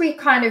once we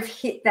kind of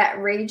hit that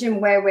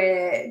region where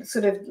we're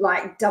sort of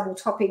like double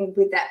topping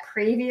with that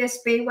previous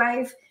B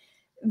wave,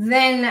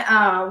 then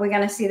we're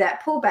going to see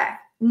that pullback.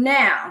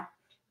 Now,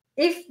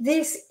 if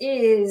this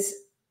is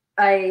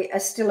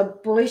still a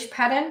bullish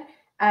pattern,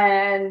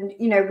 and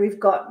you know we've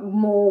got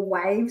more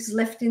waves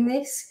left in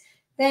this,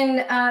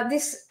 then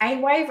this A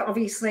wave,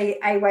 obviously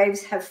A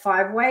waves have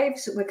 5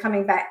 waves. We're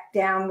coming back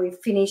down.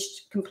 We've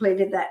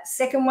completed that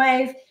second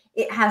wave.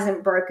 It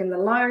hasn't broken the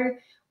low.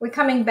 We're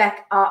coming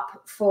back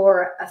up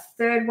for a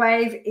third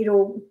wave.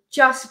 It'll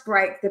just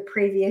break the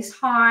previous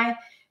high,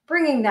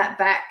 bringing that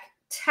back,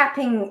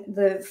 tapping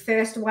the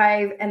first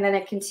wave, and then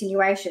a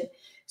continuation.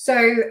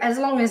 So as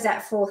long as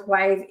that fourth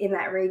wave in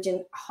that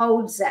region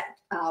holds that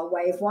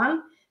wave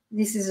 1,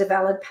 this is a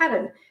valid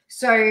pattern.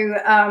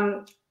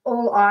 So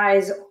all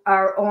eyes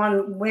are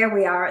on where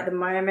we are at the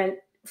moment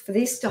for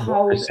this to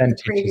hold the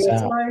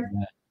previous low.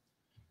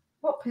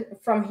 What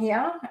from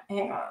here?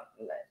 Hang on,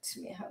 let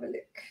me have a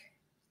look.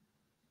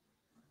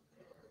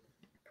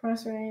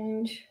 Price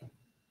range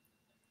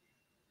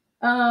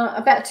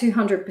about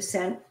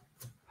 200%.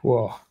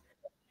 Whoa.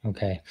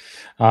 Okay.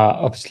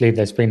 Obviously,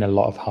 there's been a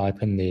lot of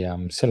hype in the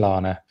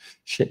Solana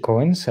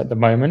shitcoins at the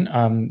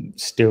moment.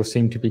 Still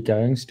seem to be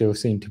going, still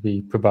seem to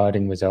be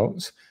providing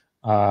results.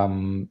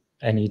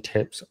 Any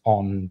tips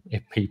on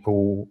if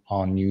people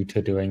are new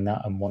to doing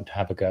that and want to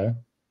have a go?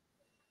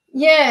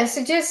 Yeah,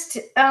 so just,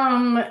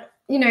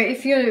 you know,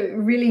 if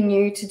you're really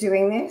new to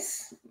doing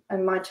this,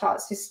 and my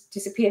charts just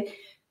disappeared,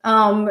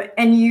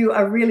 and you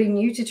are really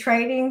new to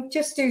trading,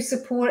 just do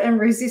support and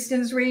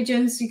resistance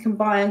regions. You can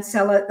buy and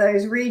sell at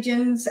those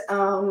regions.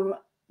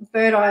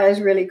 Bird Eye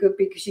is really good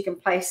because you can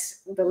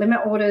place the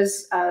limit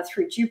orders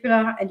through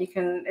Jupiter, and you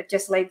can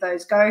just leave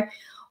those go.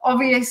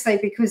 Obviously,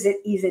 because it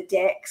is a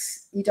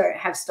DEX, you don't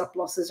have stop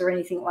losses or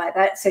anything like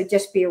that. So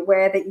just be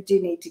aware that you do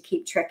need to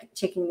keep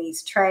checking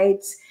these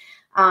trades.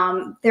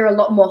 They're a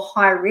lot more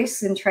high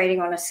risk than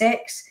trading on a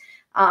SEX.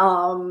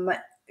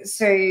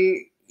 So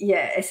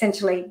yeah,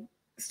 essentially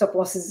stop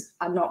losses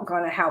are not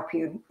going to help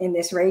you in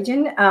this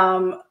region.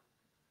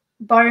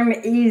 BOEM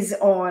is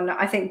on,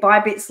 I think,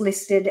 Bybit's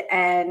listed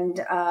and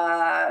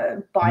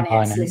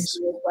Binance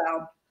listed as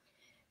well.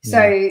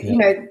 So, you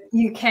know,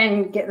 you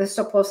can get the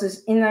stop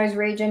losses in those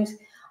regions.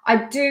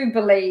 I do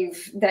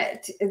believe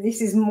that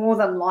this is more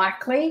than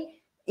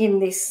likely in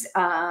this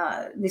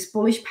this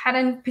bullish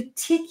pattern,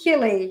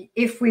 particularly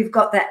if we've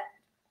got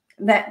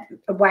that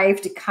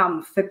wave to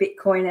come for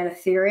Bitcoin and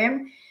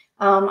Ethereum.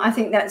 I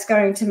think that's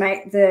going to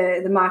make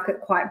the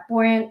market quite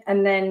buoyant,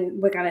 and then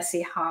we're going to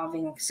see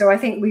halving. So I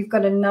think we've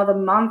got another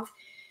month.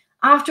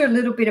 After a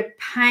little bit of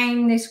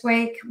pain this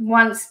week,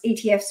 once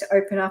ETFs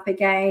open up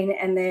again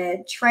and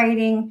they're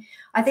trading,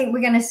 I think we're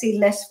going to see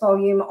less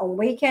volume on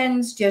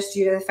weekends just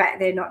due to the fact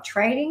they're not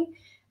trading.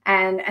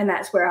 And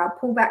that's where our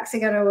pullbacks are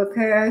going to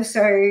occur.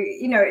 So,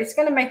 you know, it's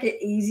going to make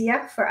it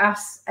easier for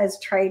us as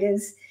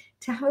traders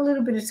to have a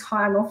little bit of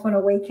time off on a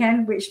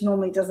weekend, which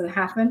normally doesn't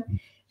happen.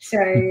 So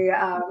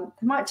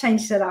they might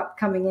change that up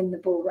coming in the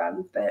bull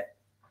run, but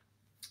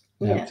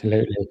yeah.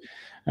 Absolutely.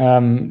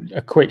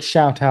 A quick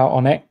shout out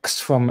on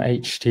X from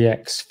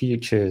HTX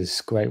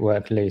Futures. Great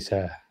work,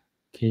 Lisa.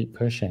 Keep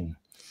pushing.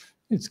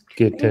 It's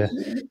good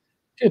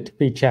to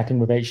be chatting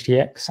with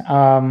HTX.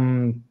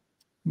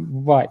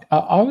 Right.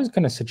 I was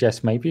going to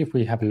suggest maybe if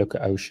we have a look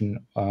at Ocean,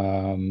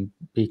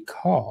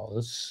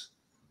 because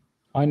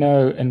I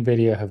know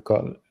NVIDIA have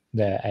got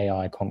their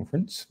AI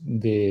conference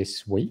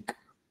this week.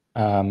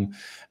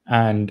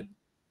 And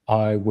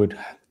I would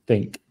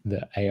think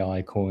that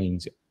AI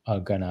coins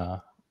are going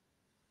to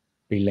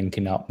be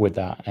linking up with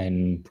that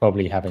and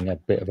probably having a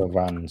bit of a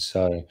run.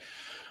 So,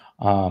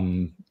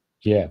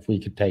 yeah, if we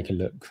could take a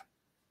look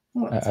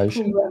at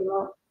Ocean.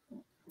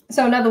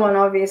 So another one,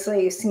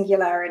 obviously, is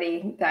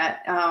Singularity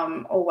that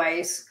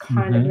always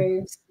kind of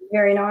moves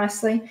very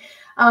nicely.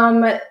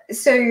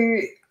 So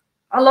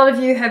a lot of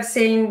you have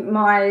seen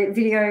my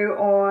video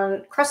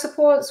on cross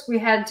supports. We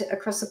had a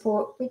cross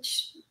support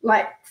which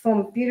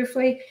formed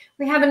beautifully.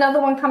 We have another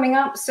one coming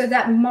up, so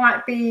that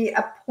might be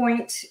a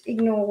point.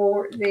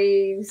 Ignore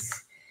these.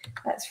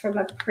 That's from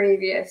a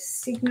previous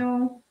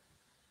signal.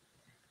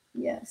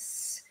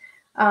 Yes.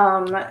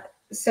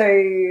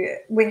 So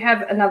we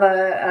have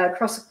another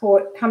cross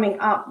support coming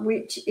up,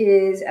 which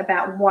is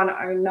about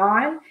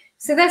 109.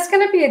 So that's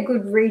going to be a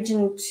good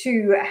region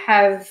to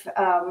have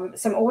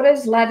some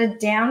orders laddered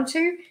down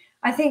to.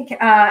 I think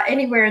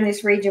anywhere in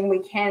this region we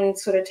can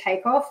sort of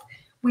take off.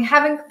 We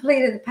haven't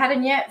completed the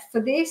pattern yet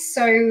for this,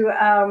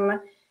 so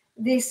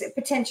this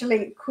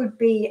potentially could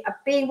be a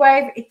B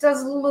wave. It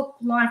does look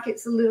like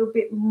it's a little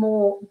bit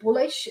more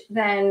bullish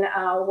than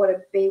what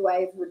a B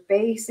wave would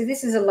be. So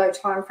this is a low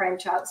time frame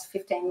chart, it's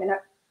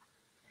 15-minute,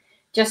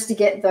 just to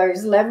get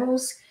those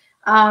levels.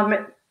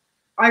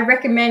 I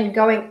recommend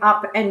going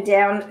up and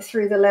down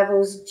through the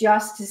levels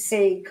just to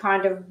see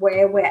kind of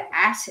where we're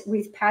at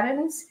with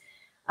patterns.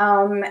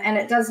 And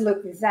it does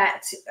look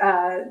that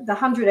the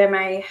 100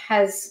 MA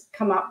has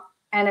come up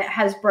and it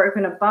has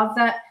broken above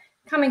that,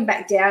 coming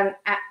back down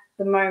at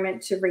the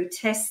moment to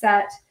retest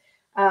that.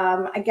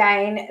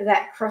 Again,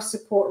 that cross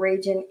support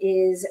region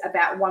is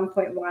about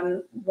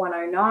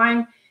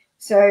 1.1109.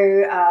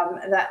 So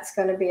that's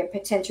going to be a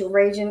potential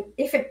region.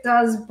 If it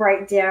does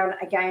break down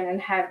again and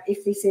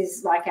if this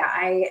is like our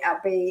A, our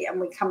B,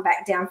 and we come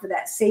back down for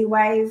that C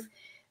wave,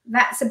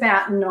 that's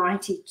about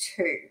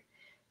 92.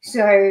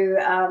 So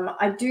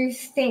I do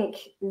think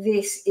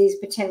this is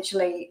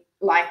potentially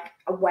like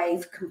a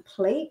wave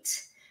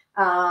complete.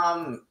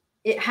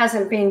 It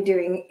hasn't been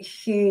doing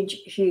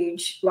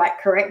huge like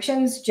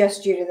corrections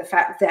just due to the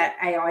fact that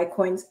AI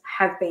coins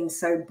have been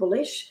so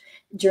bullish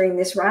during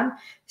this run.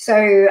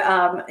 So,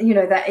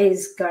 that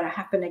is going to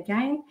happen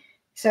again.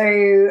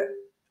 So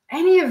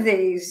any of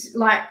these,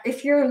 like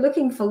if you're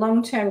looking for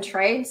long-term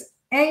trades,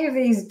 any of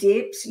these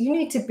dips, you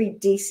need to be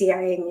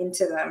DCAing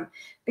into them,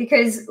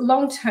 because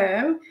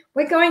long-term,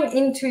 we're going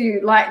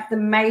into like the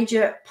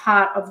major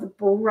part of the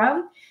bull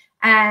run.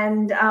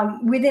 And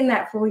within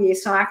that 4-year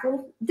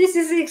cycle, this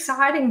is the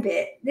exciting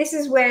bit. This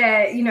is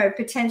where,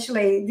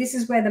 potentially this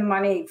is where the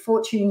money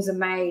fortunes are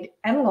made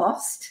and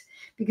lost.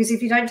 Because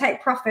if you don't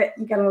take profit,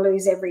 you're going to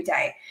lose every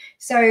day.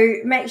 So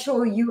make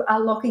sure you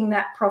are locking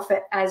that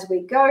profit as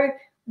we go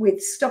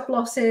with stop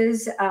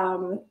losses.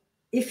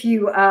 If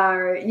you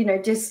are,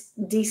 just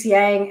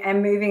DCAing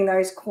and moving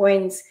those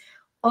coins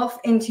off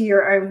into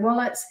your own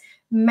wallets,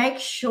 make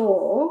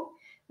sure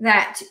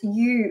that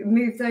you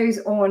move those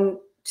on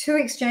to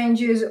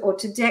exchanges or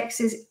to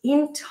DEXs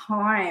in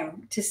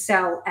time to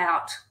sell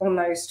out on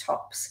those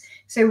tops.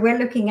 So we're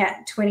looking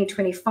at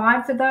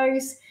 2025 for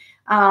those.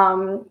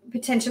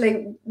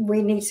 Potentially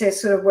we need to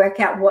sort of work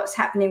out what's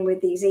happening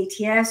with these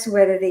ETFs,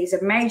 whether these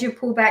are major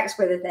pullbacks,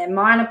 whether they're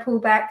minor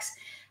pullbacks,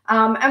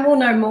 and we'll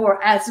know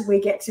more as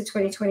we get to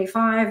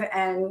 2025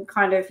 and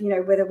kind of,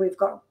 whether we've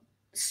got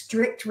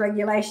strict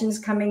regulations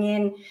coming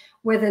in,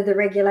 whether the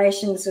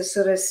regulations are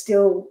sort of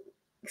still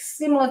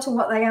similar to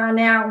what they are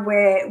now,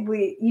 where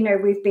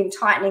we've been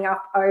tightening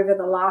up over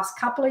the last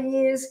couple of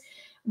years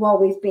while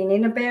we've been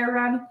in a bear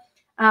run.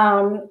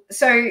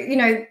 So,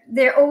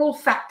 they're all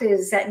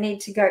factors that need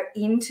to go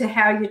into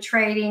how you're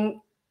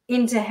trading,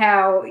 into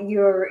how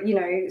you're,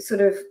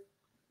 sort of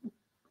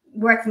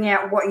working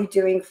out what you're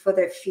doing for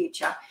the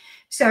future.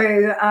 So,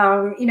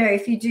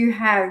 if you do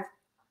have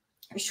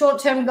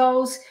short-term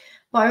goals,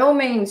 by all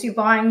means, you're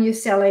buying, you're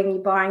selling,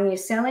 you're buying, you're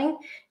selling.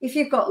 If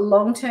you've got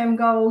long-term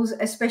goals,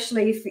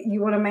 especially if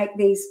you want to make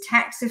these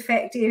tax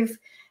effective,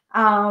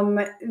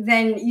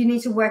 then you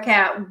need to work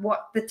out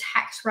what the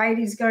tax rate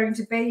is going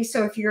to be.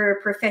 So if you're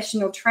a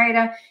professional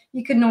trader,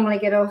 you can normally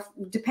get off,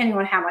 depending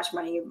on how much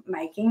money you're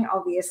making,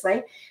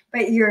 obviously,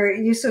 but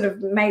you're sort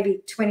of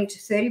maybe 20 to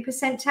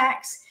 30%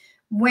 tax.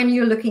 When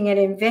you're looking at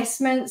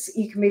investments,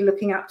 you can be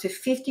looking up to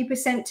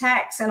 50%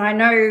 tax. And I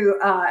know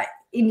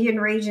Indian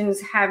regions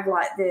have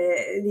like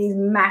these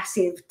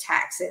massive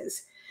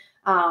taxes.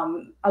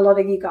 A lot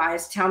of you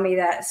guys tell me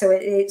that, so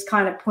it's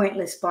kind of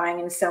pointless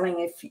buying and selling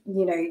if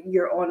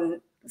you're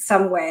on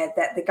somewhere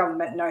that the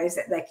government knows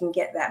that they can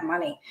get that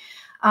money.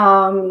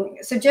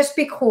 So just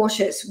be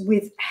cautious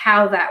with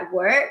how that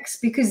works,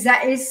 because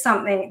that is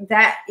something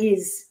that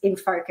is in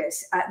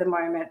focus at the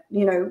moment.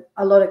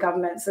 A lot of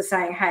governments are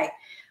saying, hey,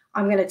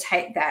 I'm going to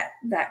take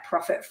that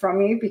profit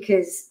from you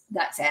because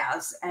that's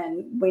ours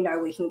and we know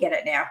we can get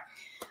it now.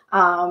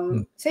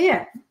 So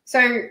yeah,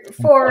 so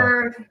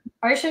for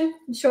Ocean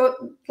short,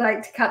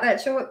 like to cut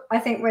that short, I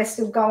think we're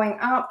still going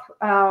up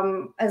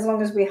as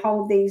long as we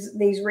hold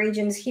these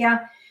regions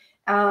here.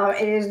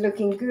 It is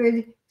looking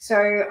good.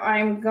 So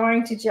I'm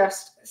going to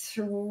just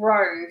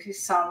throw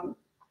some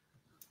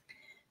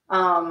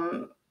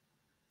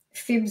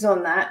fibs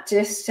on that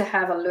just to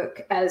have a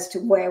look as to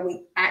where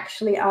we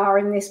actually are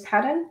in this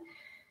pattern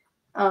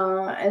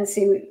and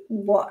see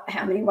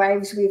how many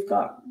waves we've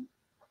got.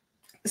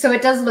 So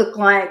it does look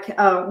like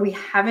we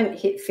haven't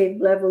hit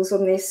fib levels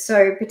on this.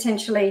 So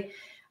potentially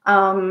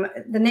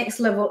the next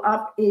level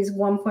up is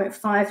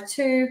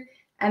 1.52,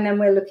 and then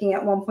we're looking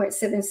at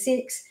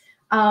 1.76.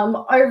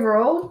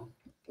 Overall,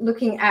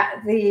 looking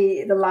at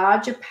the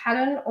larger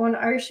pattern on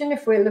Ocean,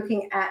 if we're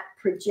looking at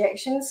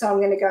projections, so I'm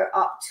going to go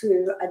up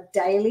to a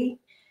daily.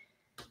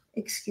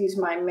 Excuse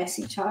my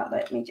messy chart.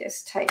 Let me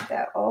just take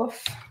that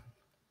off.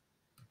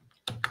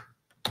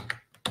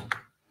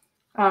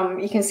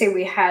 You can see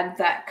we had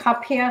that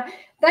cup here.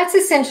 That's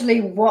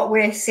essentially what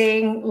we're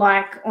seeing,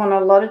 like on a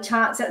lot of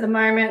charts at the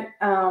moment,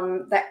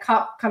 that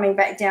cup coming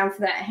back down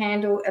for that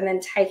handle and then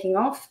taking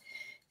off.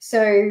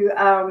 So,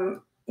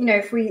 you know,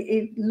 if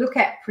we look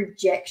at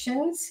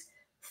projections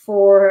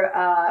for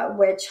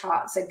where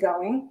charts are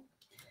going,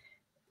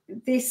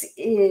 this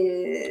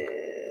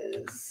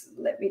is,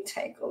 let me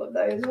take all of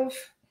those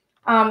off.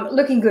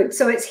 Looking good.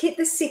 So it's hit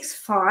the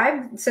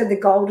 6.5. So the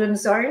golden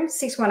zone,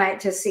 618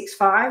 to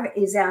 6.5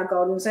 is our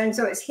golden zone.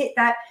 So it's hit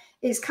that.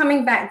 It's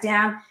coming back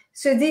down.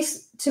 So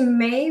this, to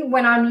me,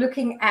 when I'm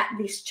looking at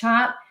this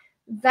chart,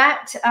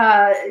 that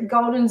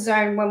golden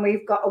zone, when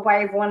we've got a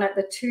wave one at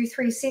the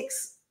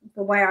 236,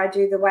 the way I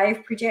do the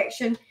wave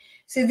projection.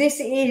 So this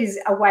is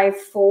a wave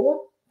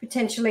 4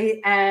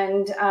 potentially,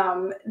 and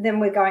then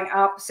we're going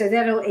up. So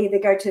that'll either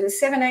go to the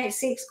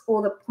 786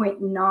 or the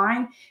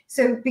 0.9.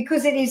 So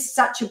because it is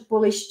such a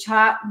bullish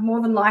chart,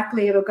 more than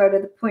likely it'll go to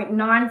the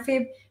 0.9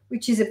 fib,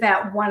 which is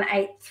about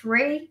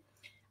 183.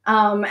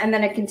 And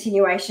then a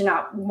continuation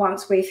up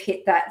once we've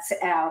hit that's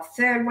our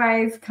third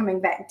wave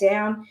coming back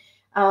down.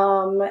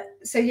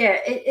 So yeah,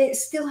 it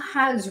still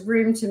has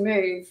room to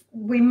move.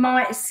 We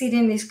might sit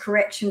in this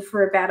correction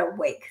for about a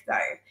week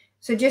though.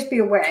 So just be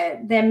aware,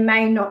 there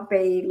may not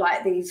be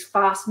like these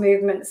fast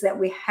movements that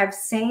we have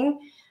seen.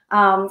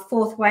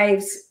 Fourth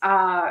waves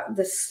are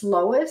the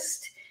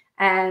slowest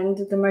and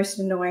the most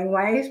annoying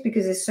waves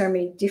because there's so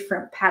many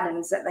different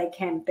patterns that they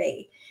can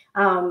be.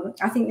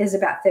 I think there's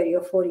about 30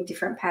 or 40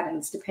 different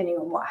patterns depending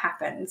on what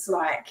happens,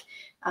 like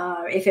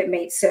if it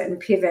meets certain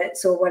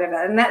pivots or whatever.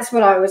 And that's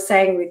what I was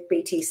saying with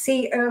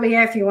BTC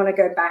earlier. If you want to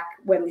go back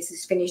when this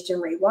is finished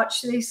and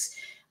rewatch this,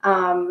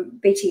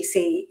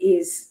 BTC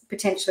is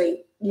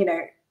potentially, you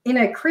know, in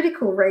a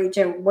critical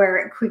region where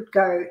it could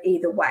go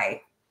either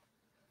way.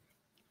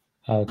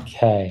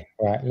 Okay,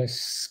 right. Let's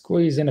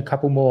squeeze in a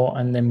couple more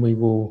and then we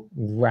will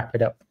wrap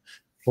it up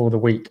for the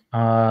week.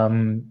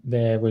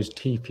 There was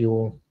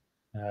T-Fuel,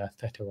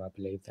 Theta, I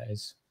believe that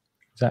is.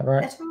 Is that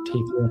right?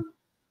 T-Fuel.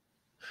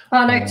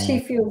 Oh no,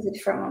 T-Fuel is a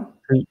different one.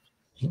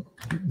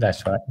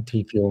 That's right,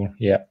 T-Fuel.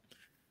 Yeah.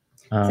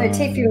 So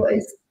T-Fuel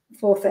is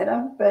for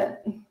Theta,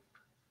 but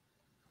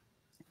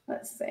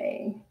let's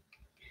see.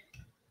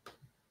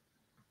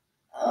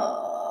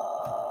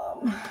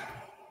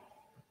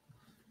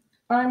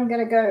 I'm going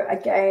to go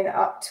again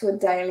up to a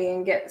daily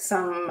and get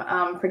some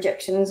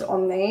projections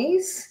on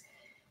these.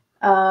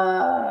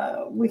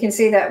 We can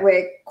see that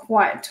we're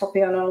quite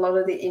toppy on a lot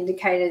of the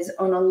indicators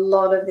on a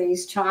lot of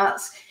these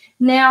charts.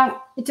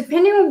 Now,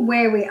 depending on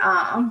where we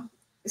are,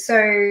 so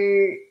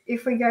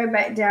if we go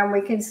back down,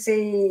 we can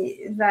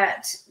see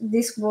that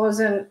this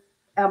wasn't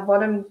our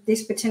bottom.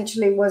 This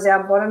potentially was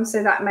our bottom.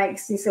 So that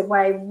makes this a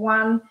wave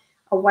 1,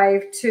 a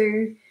wave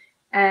 2,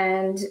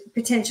 and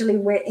potentially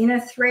we're in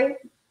a 3.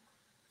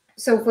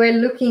 So if we're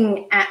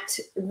looking at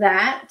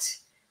that,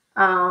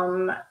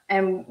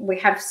 and we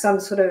have some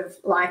sort of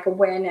like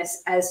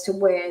awareness as to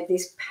where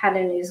this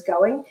pattern is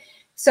going.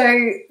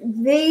 So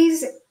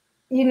these,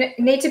 you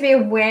need to be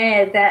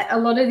aware that a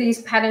lot of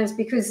these patterns,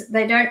 because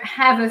they don't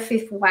have a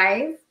 5th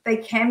wave, they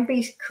can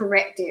be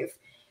corrective.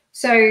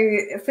 So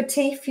for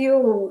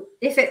T-Fuel,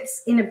 if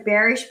it's in a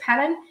bearish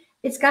pattern,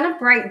 it's going to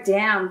break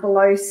down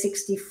below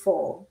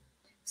 64.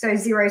 So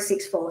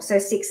 0.64, so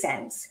 6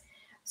 cents.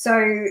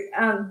 So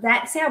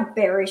that's our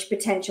bearish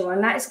potential,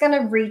 and that's going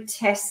to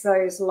retest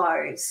those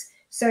lows.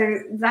 So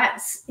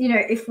that's, you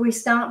know, if we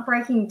start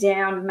breaking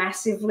down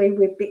massively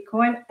with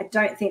Bitcoin, I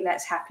don't think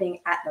that's happening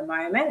at the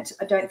moment.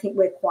 I don't think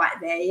we're quite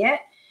there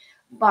yet.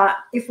 But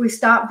if we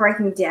start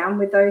breaking down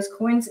with those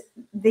coins,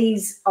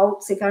 these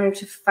alts are going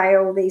to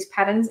fail these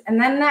patterns. And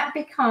then that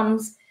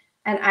becomes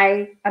an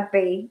A, a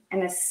B,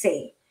 and a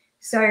C.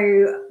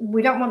 So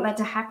we don't want that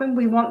to happen.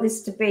 We want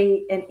this to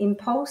be an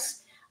impulse.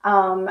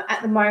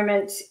 At the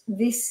moment,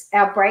 this,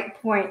 our break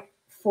point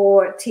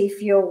for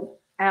T-Fuel,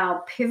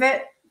 our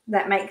pivot,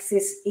 that makes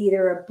this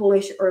either a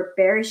bullish or a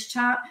bearish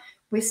chart.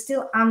 We're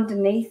still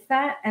underneath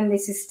that, and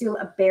this is still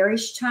a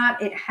bearish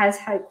chart. It has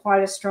had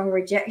quite a strong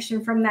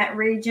rejection from that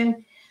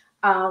region.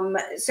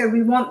 So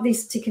we want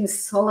this to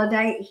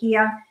consolidate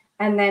here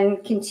and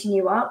then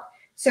continue up.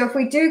 So if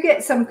we do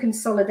get some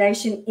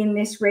consolidation in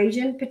this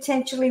region,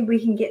 potentially we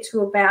can get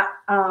to about,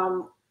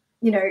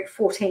 you know,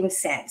 14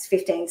 cents,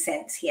 15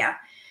 cents here.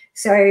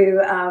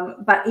 So,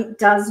 but it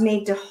does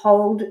need to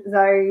hold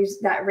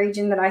that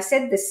region that I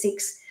said, the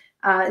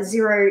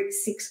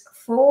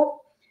 6064.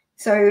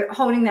 So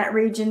holding that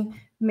region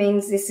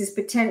means this is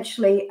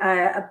potentially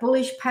a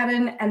bullish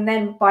pattern. And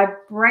then by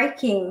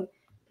breaking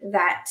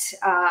that,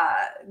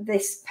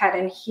 this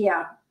pattern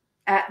here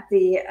at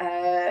the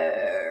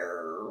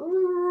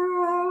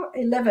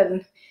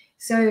 11.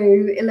 So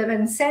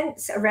 11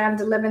 cents,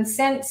 around 11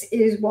 cents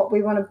is what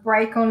we want to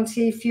break on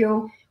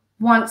T-Fuel.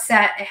 Once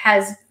that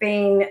has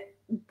been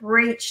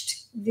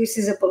breached, this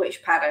is a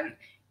bullish pattern.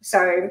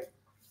 So,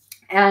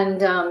 and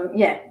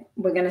yeah,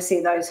 we're going to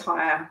see those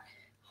higher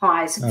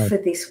highs for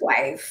this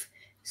wave.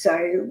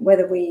 So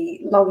whether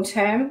we long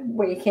term,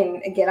 we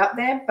can get up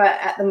there, but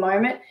at the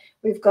moment,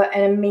 we've got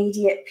an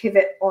immediate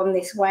pivot on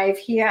this wave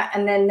here,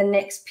 and then the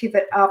next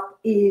pivot up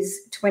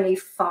is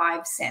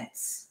 25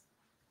 cents.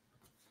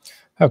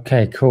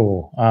 Okay,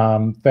 cool.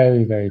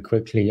 Very, very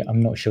quickly,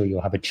 I'm not sure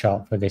you'll have a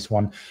chart for this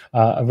one.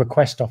 A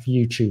request off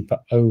YouTube for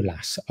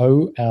OLAS,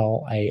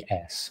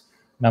 OLAS.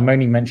 And I'm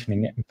only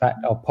mentioning it. In fact,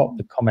 I'll pop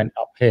the comment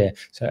up here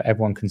so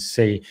everyone can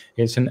see.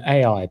 It's an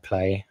AI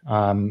play.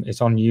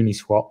 It's on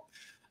Uniswap,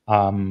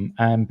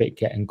 and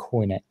BitGet and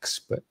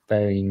CoinEx, but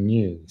very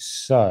new.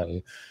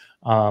 So,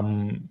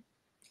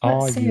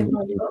 let's see if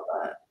I've got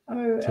that.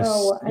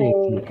 OLAS.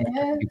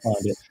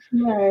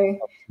 No.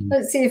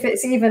 Let's see if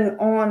it's even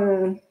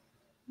on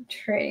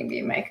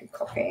TradingView. Make a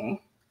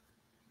copy.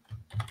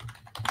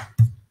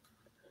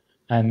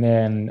 And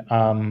then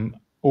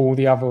all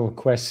the other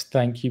requests,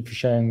 thank you for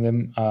sharing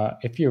them.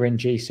 If you're in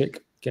GSIC,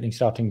 getting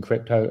started in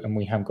crypto, and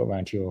we haven't got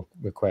around to your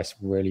request,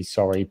 really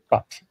sorry,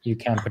 but you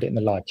can put it in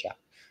the live chat,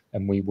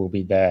 and we will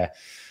be there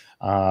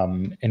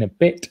in a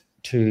bit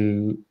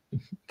to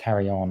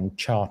carry on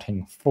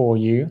charting for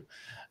you.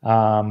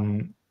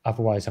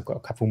 Otherwise, I've got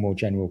a couple more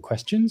general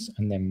questions,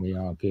 and then we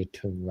are good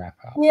to wrap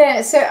up.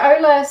 Yeah, so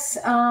OLAS,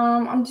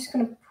 I'm just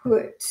going to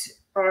put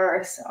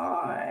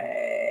RSI.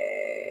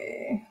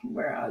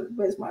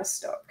 Where's my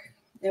stock?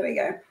 There we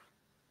go.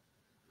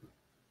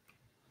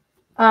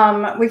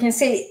 We can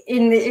see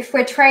if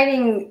we're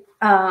trading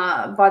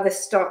by the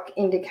stock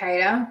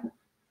indicator,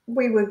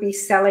 we would be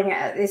selling it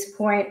at this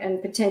point,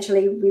 and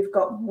potentially we've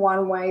got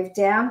one wave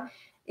down.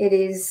 It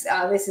is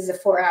this is a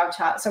 4-hour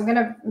chart, so I'm going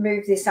to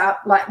move this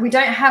up. Like, we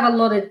don't have a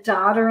lot of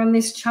data on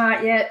this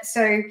chart yet,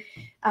 so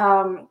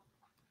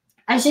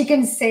as you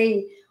can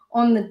see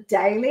on the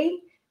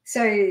daily,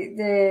 so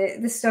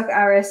the stock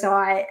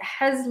RSI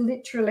has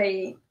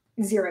literally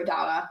zero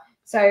data.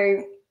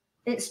 So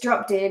it's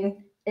dropped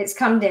in, it's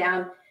come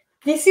down.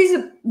 This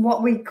is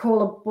what we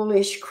call a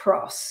bullish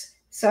cross.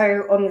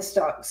 So on the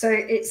stock, so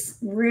it's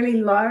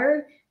really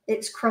low,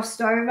 it's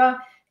crossed over.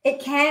 It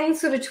can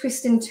sort of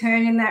twist and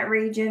turn in that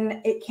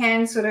region. It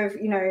can sort of,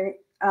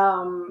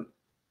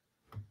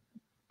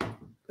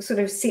 sort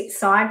of sit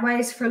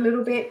sideways for a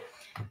little bit,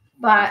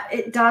 but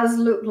it does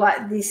look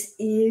like this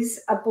is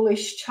a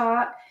bullish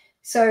chart.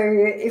 So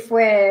if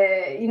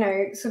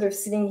we're, sort of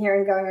sitting here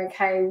and going,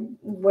 okay,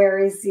 where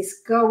is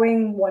this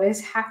going? What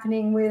is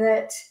happening with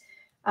it?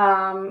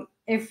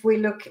 If we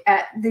look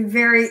at the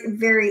very,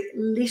 very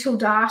little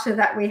data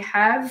that we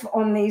have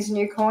on these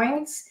new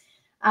coins,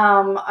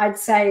 I'd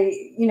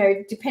say,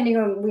 depending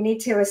on, we need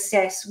to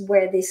assess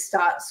where this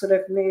starts sort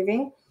of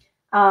moving.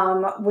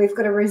 We've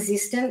got a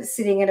resistance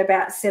sitting at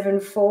about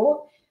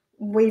 7.4.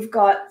 We've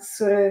got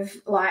sort of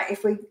like,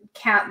 if we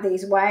count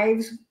these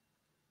waves,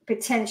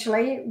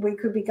 potentially we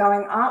could be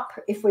going up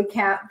if we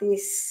count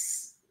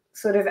this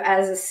sort of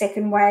as a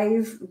second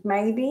wave,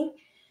 maybe.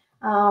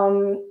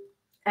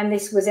 And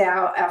this was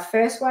our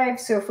first wave.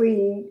 So if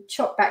we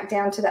chop back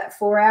down to that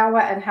 4-hour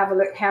and have a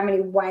look how many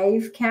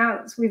wave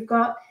counts we've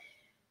got,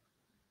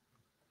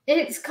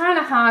 it's kind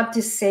of hard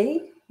to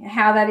see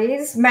how that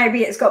is.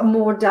 Maybe it's got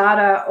more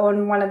data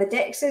on one of the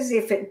dexes.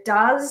 If it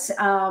does,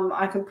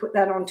 I can put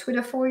that on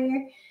Twitter for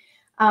you,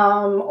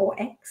 or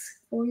X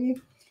for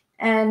you,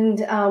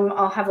 and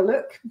I'll have a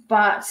look.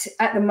 But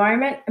at the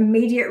moment,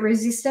 immediate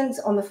resistance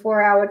on the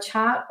 4-hour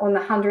chart on the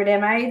 100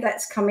 MA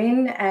that's come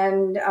in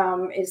and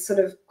is sort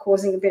of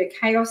causing a bit of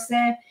chaos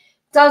there.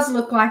 Does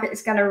look like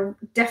it's going to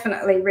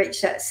definitely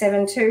reach that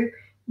 7.2.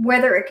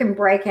 Whether it can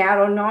break out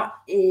or not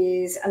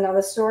is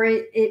another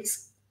story.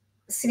 It's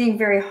sitting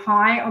very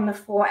high on the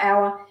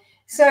 4-hour.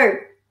 So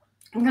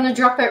I'm going to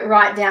drop it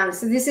right down.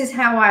 So this is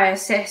how I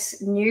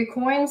assess new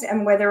coins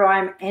and whether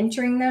I'm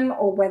entering them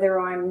or whether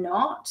I'm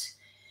not,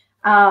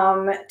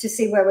 to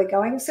see where we're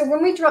going. So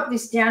when we drop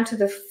this down to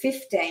the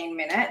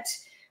 15-minute,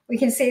 we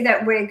can see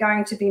that we're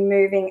going to be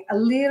moving a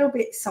little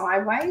bit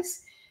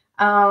sideways.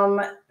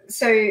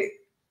 So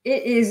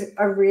it is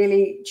a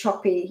really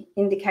choppy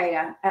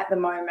indicator at the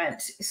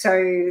moment.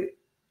 So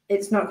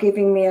it's not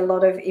giving me a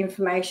lot of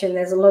information.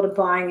 There's a lot of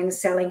buying and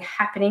selling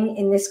happening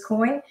in this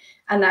coin,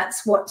 and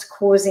that's what's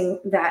causing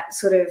that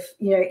sort of,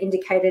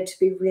 indicator to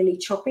be really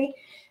choppy.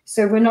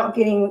 So we're not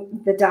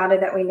getting the data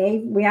that we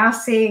need. We are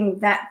seeing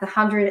that the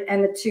 100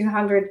 and the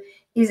 200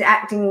 is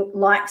acting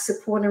like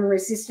support and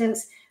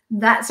resistance.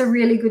 That's a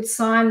really good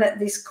sign that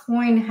this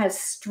coin has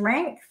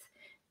strength.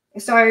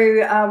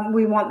 So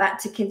we want that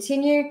to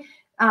continue.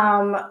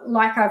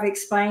 Like I've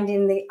explained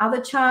in the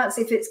other charts,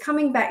 if it's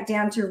coming back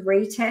down to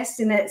retest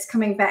and it's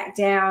coming back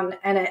down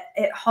and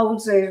it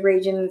holds those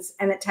regions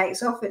and it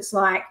takes off, it's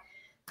like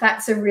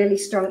that's a really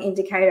strong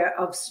indicator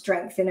of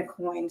strength in a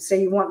coin. So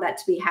you want that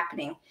to be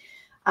happening.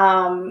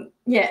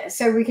 Yeah,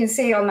 so we can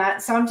see on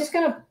that. So I'm just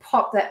going to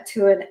pop that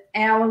to an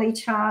hourly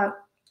chart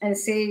and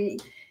see,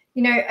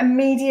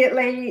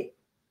 immediately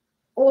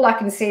all I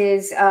can see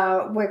is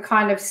we're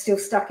kind of still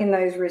stuck in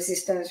those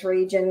resistance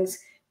regions.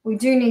 We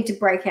do need to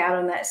break out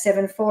on that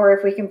 7.4.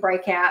 If we can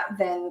break out,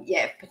 then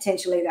yeah,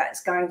 potentially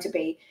that's going to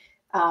be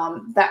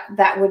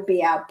that would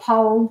be our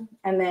pole,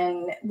 and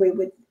then we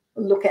would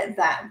look at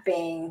that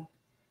being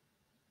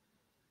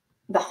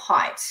the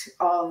height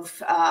of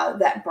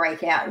that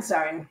breakout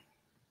zone.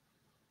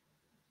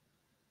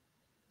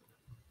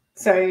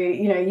 So,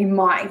 you know, you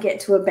might get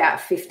to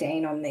about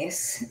 15 on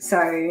this.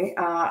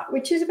 So,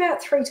 which is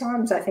about 3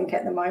 times, I think,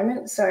 at the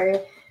moment.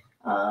 So,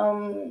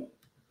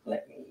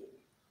 let me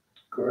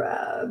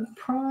grab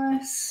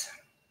price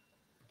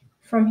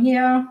from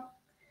here.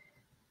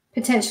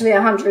 Potentially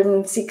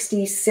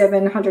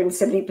 167,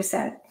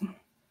 170%.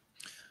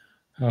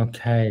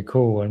 Okay,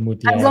 cool. And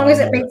with the as long as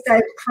it meets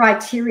those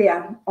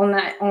criteria on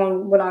that,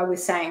 on what I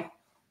was saying.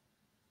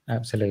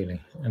 Absolutely.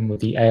 And with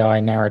the AI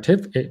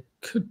narrative, it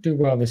could do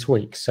well this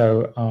week.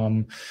 So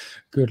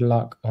good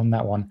luck on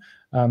that one.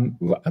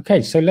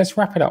 Okay, so let's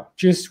wrap it up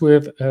just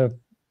with a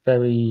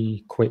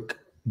very quick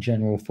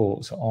general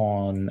thoughts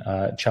on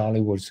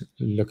Charlie was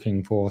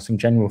looking for some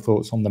general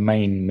thoughts on the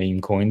main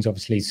meme coins.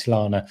 Obviously,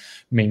 Solana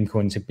meme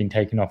coins have been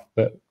taken off,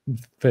 but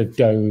for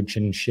Doge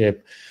and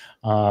SHIB,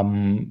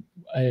 and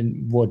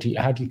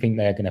how do you think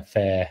they're going to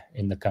fare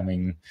in the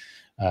coming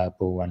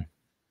bull run?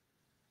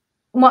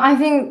 Well, I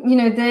think, you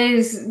know,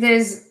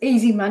 there's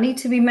easy money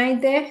to be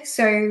made there.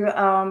 So,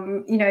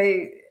 you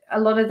know, a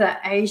lot of the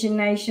Asian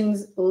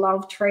nations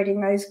love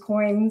trading those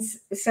coins.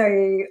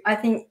 So I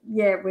think,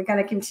 yeah, we're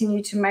going to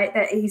continue to make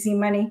that easy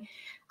money.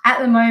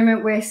 At the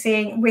moment,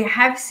 we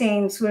have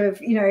seen sort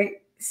of, you know,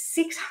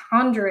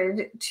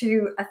 600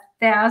 to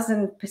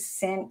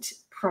 1,000%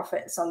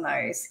 profits on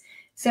those.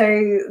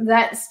 So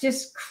that's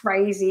just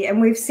crazy.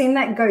 And we've seen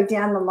that go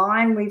down the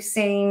line. We've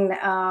seen,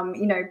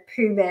 you know,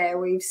 Pooh Bear,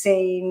 we've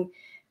seen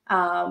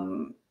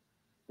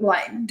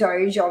like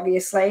Doge,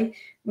 obviously.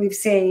 We've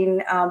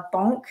seen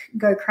Bonk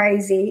go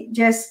crazy.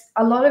 Just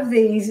a lot of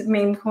these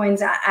meme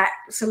coins are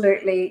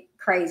absolutely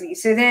crazy.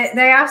 So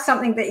they are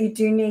something that you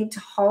do need to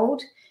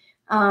hold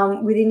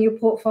within your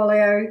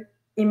portfolio,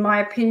 in my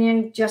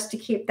opinion, just to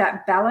keep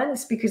that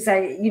balance, because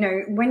they, you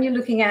know, when you're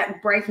looking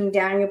at breaking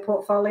down your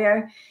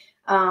portfolio,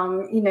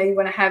 you know, you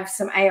want to have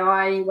some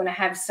AI, you want to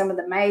have some of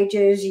the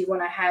majors, you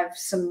want to have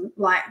some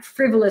like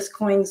frivolous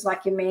coins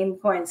like your meme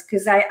coins,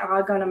 because they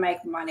are going to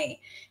make money.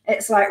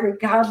 It's like,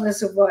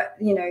 regardless of what,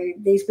 you know,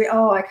 these,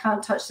 oh, I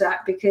can't touch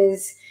that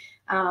because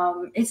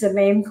it's a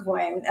meme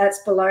coin,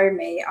 that's below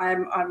me,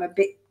 I'm a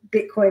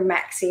Bitcoin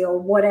maxi or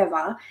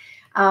whatever.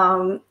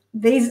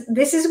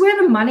 This is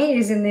where the money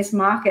is in this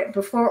market.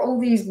 Before all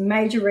these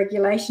major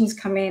regulations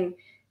come in,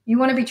 you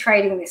want to be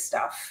trading this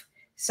stuff.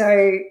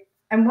 So,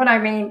 and what I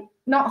mean,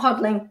 not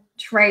hodling,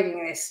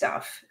 trading this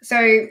stuff. So,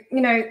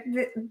 you know,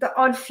 the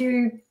odd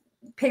few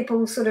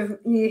people sort of,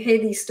 you hear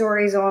these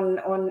stories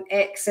on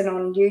X and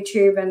on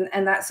YouTube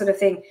and that sort of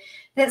thing,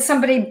 that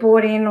somebody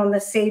bought in on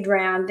the seed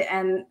round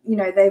and, you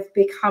know, they've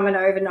become an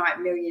overnight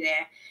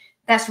millionaire.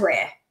 That's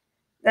rare.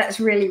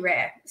 That's really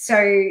rare.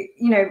 So,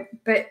 you know,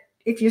 but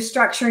if you're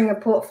structuring a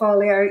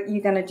portfolio,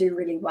 you're going to do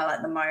really well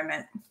at the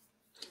moment.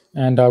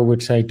 And I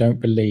would say,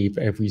 don't believe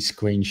every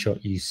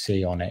screenshot you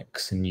see on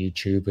X and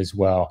YouTube as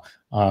well.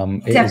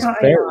 It is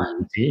very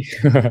easy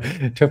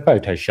to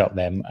Photoshop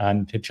them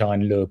and to try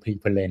and lure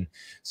people in.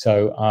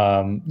 So,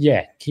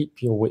 yeah,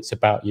 keep your wits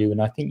about you.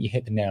 And I think you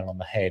hit the nail on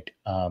the head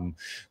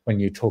when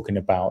you're talking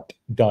about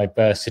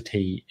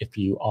diversity, if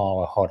you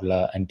are a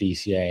hodler and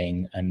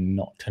DCAing, and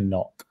not to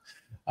knock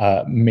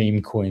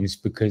meme coins,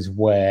 because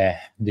where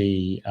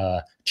the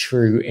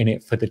true in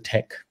it for the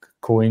tech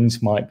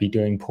coins might be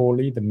doing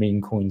poorly, the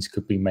meme coins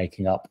could be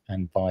making up,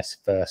 and vice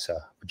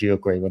versa. Would you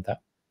agree with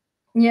that?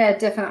 Yeah,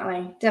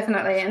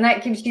 definitely. And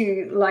that gives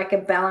you like a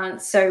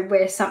balance, so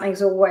where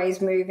something's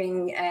always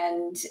moving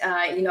and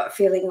you're not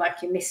feeling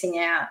like you're missing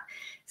out.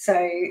 So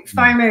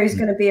FOMO is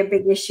going to be a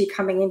big issue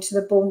coming into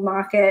the bull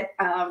market.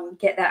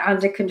 Get that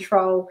under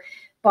control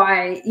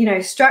by, you know,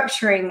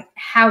 structuring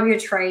how you're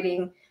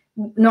trading,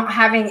 not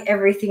having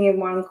everything in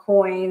one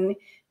coin,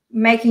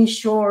 making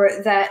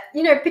sure that,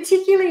 you know,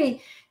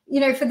 particularly,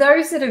 you know, for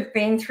those that have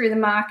been through the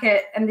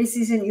market and this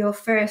isn't your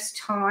first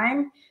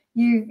time,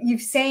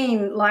 you've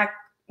seen, like,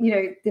 you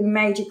know, the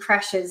major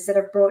crashes that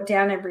have brought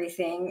down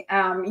everything.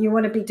 You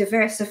want to be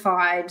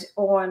diversified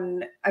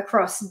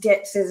across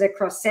dexes,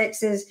 across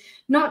sexes,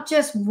 not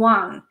just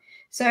one.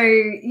 So,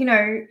 you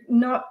know,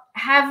 not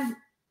have,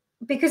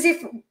 because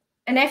if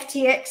an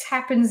FTX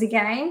happens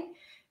again,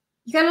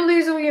 you're going to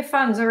lose all your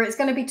funds, or it's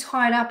going to be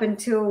tied up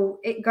until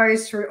it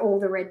goes through all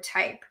the red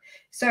tape.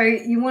 So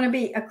you want to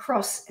be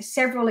across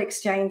several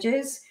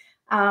exchanges.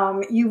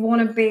 You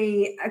want to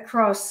be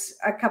across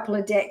a couple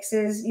of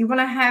dexes. You want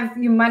to have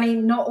your money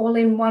not all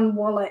in one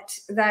wallet,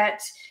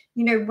 that,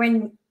 you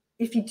know,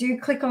 if you do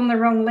click on the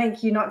wrong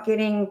link, you're not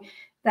getting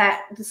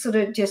that sort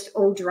of just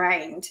all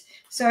drained.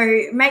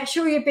 So make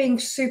sure you're being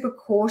super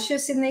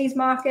cautious in these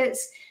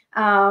markets.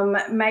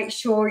 Make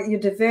sure you're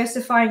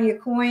diversifying your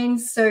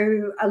coins,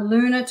 so a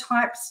Luna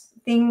type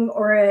thing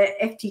or a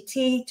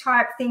FTT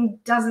type thing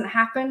doesn't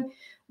happen,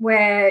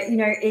 where, you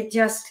know, it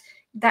just,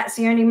 that's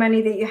the only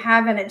money that you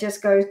have and it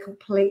just goes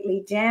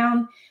completely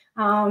down.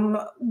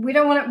 We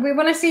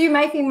want to see you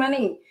making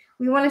money.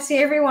 We want to see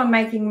everyone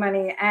making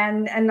money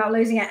and not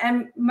losing it.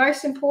 And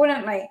most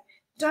importantly,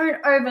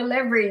 don't over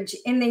leverage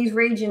in these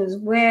regions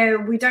where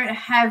we don't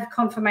have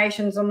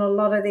confirmations on a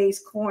lot of these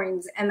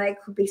coins, and they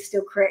could be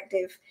still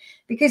corrective.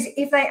 Because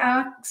if they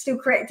are still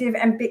corrective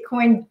and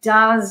Bitcoin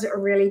does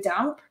really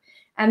dump,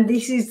 and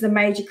this is the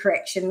major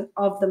correction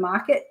of the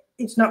market,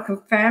 it's not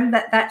confirmed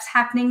that that's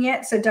happening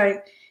yet. So don't,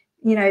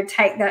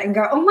 take that and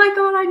go, oh my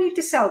God, I need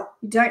to sell.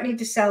 You don't need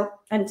to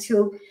sell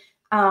until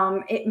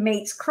it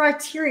meets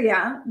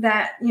criteria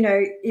that,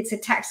 it's a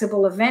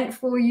taxable event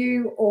for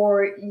you,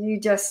 or you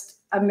just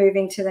are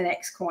moving to the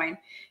next coin.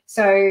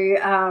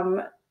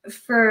 So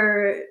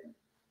for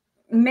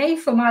me,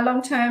 for my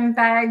long-term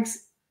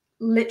bags,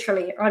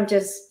 literally, I'm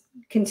just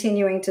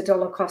continuing to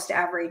dollar cost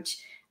average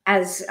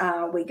as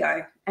we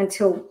go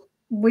until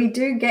we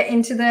do get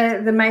into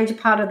the major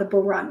part of the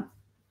bull run.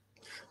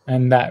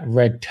 And that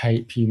red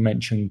tape you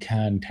mentioned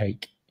can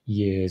take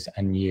years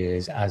and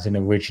years as an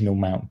original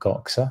Mount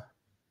Goxer.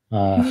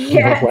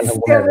 Yes,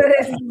 there's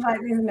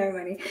no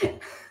money.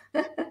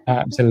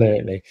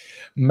 Absolutely.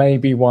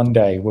 Maybe one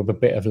day, with a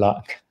bit of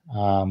luck,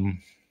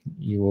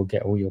 you will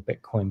get all your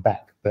Bitcoin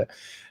back. But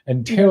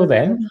until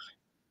then,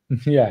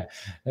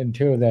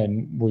 until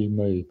then, we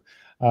move.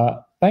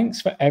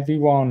 Thanks for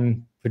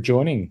everyone for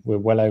joining. We're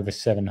well over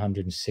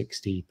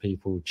 760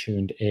 people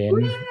tuned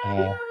in.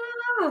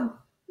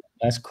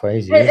 That's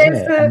crazy, isn't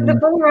it? The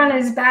bull run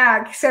is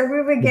back. So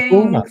we were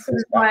getting sort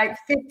of like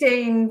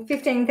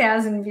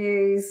 15,000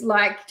 views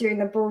like during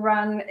the bull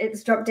run.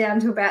 It's dropped down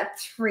to about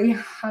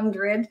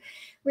 300,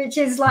 which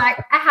is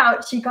like,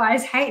 ouch, you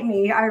guys hate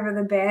me over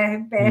the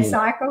bear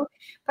cycle.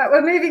 But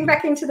we're moving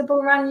back into the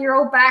bull run. You're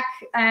all back,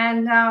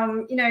 and,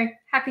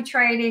 happy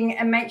trading.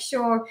 And make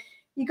sure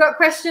you got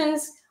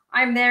questions.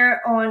 I'm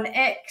there on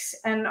X,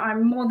 and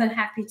I'm more than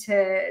happy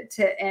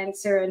to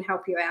answer and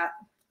help you out.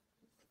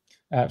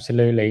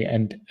 Absolutely.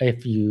 And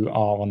if you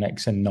are on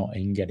X and not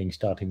in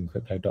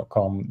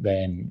gettingstartedincrypto.com,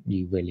 then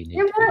you really need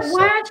to be.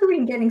 Why aren't you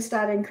in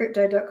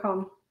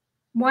gettingstartedincrypto.com?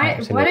 Why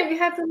don't you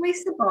have the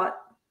Lisa bot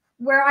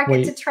where I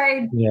get to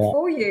trade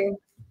for you?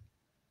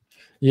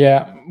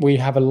 Yeah, we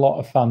have a lot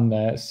of fun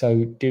there,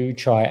 so do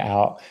try it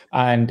out.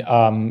 And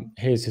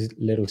here's a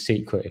little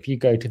secret. If you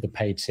go to the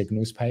paid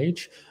signals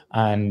page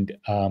and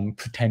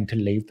pretend to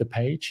leave the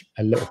page,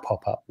 a little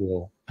pop-up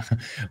will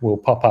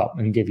pop up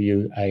and give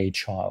you a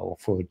trial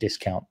for a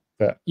discount.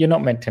 But you're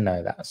not meant to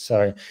know that.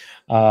 So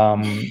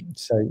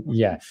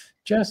yeah,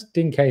 just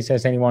in case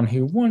there's anyone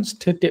who wants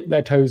to dip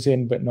their toes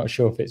in but not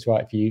sure if it's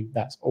right for you,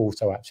 that's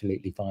also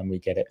absolutely fine. We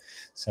get it.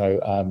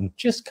 So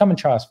just come and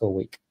try us for a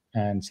week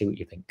and see what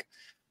you think.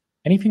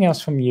 Anything else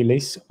from you,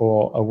 Lise,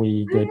 or are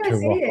we good to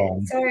rock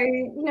on? So,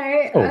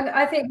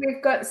 I think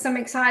we've got some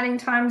exciting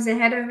times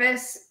ahead of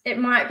us. It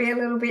might be a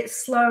little bit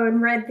slow and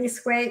red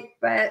this week,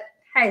 but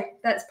hey,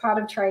 that's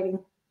part of trading.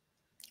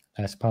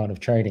 That's part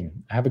of trading.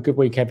 Have a good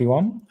week,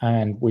 everyone,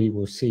 and we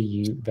will see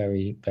you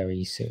very,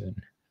 very soon.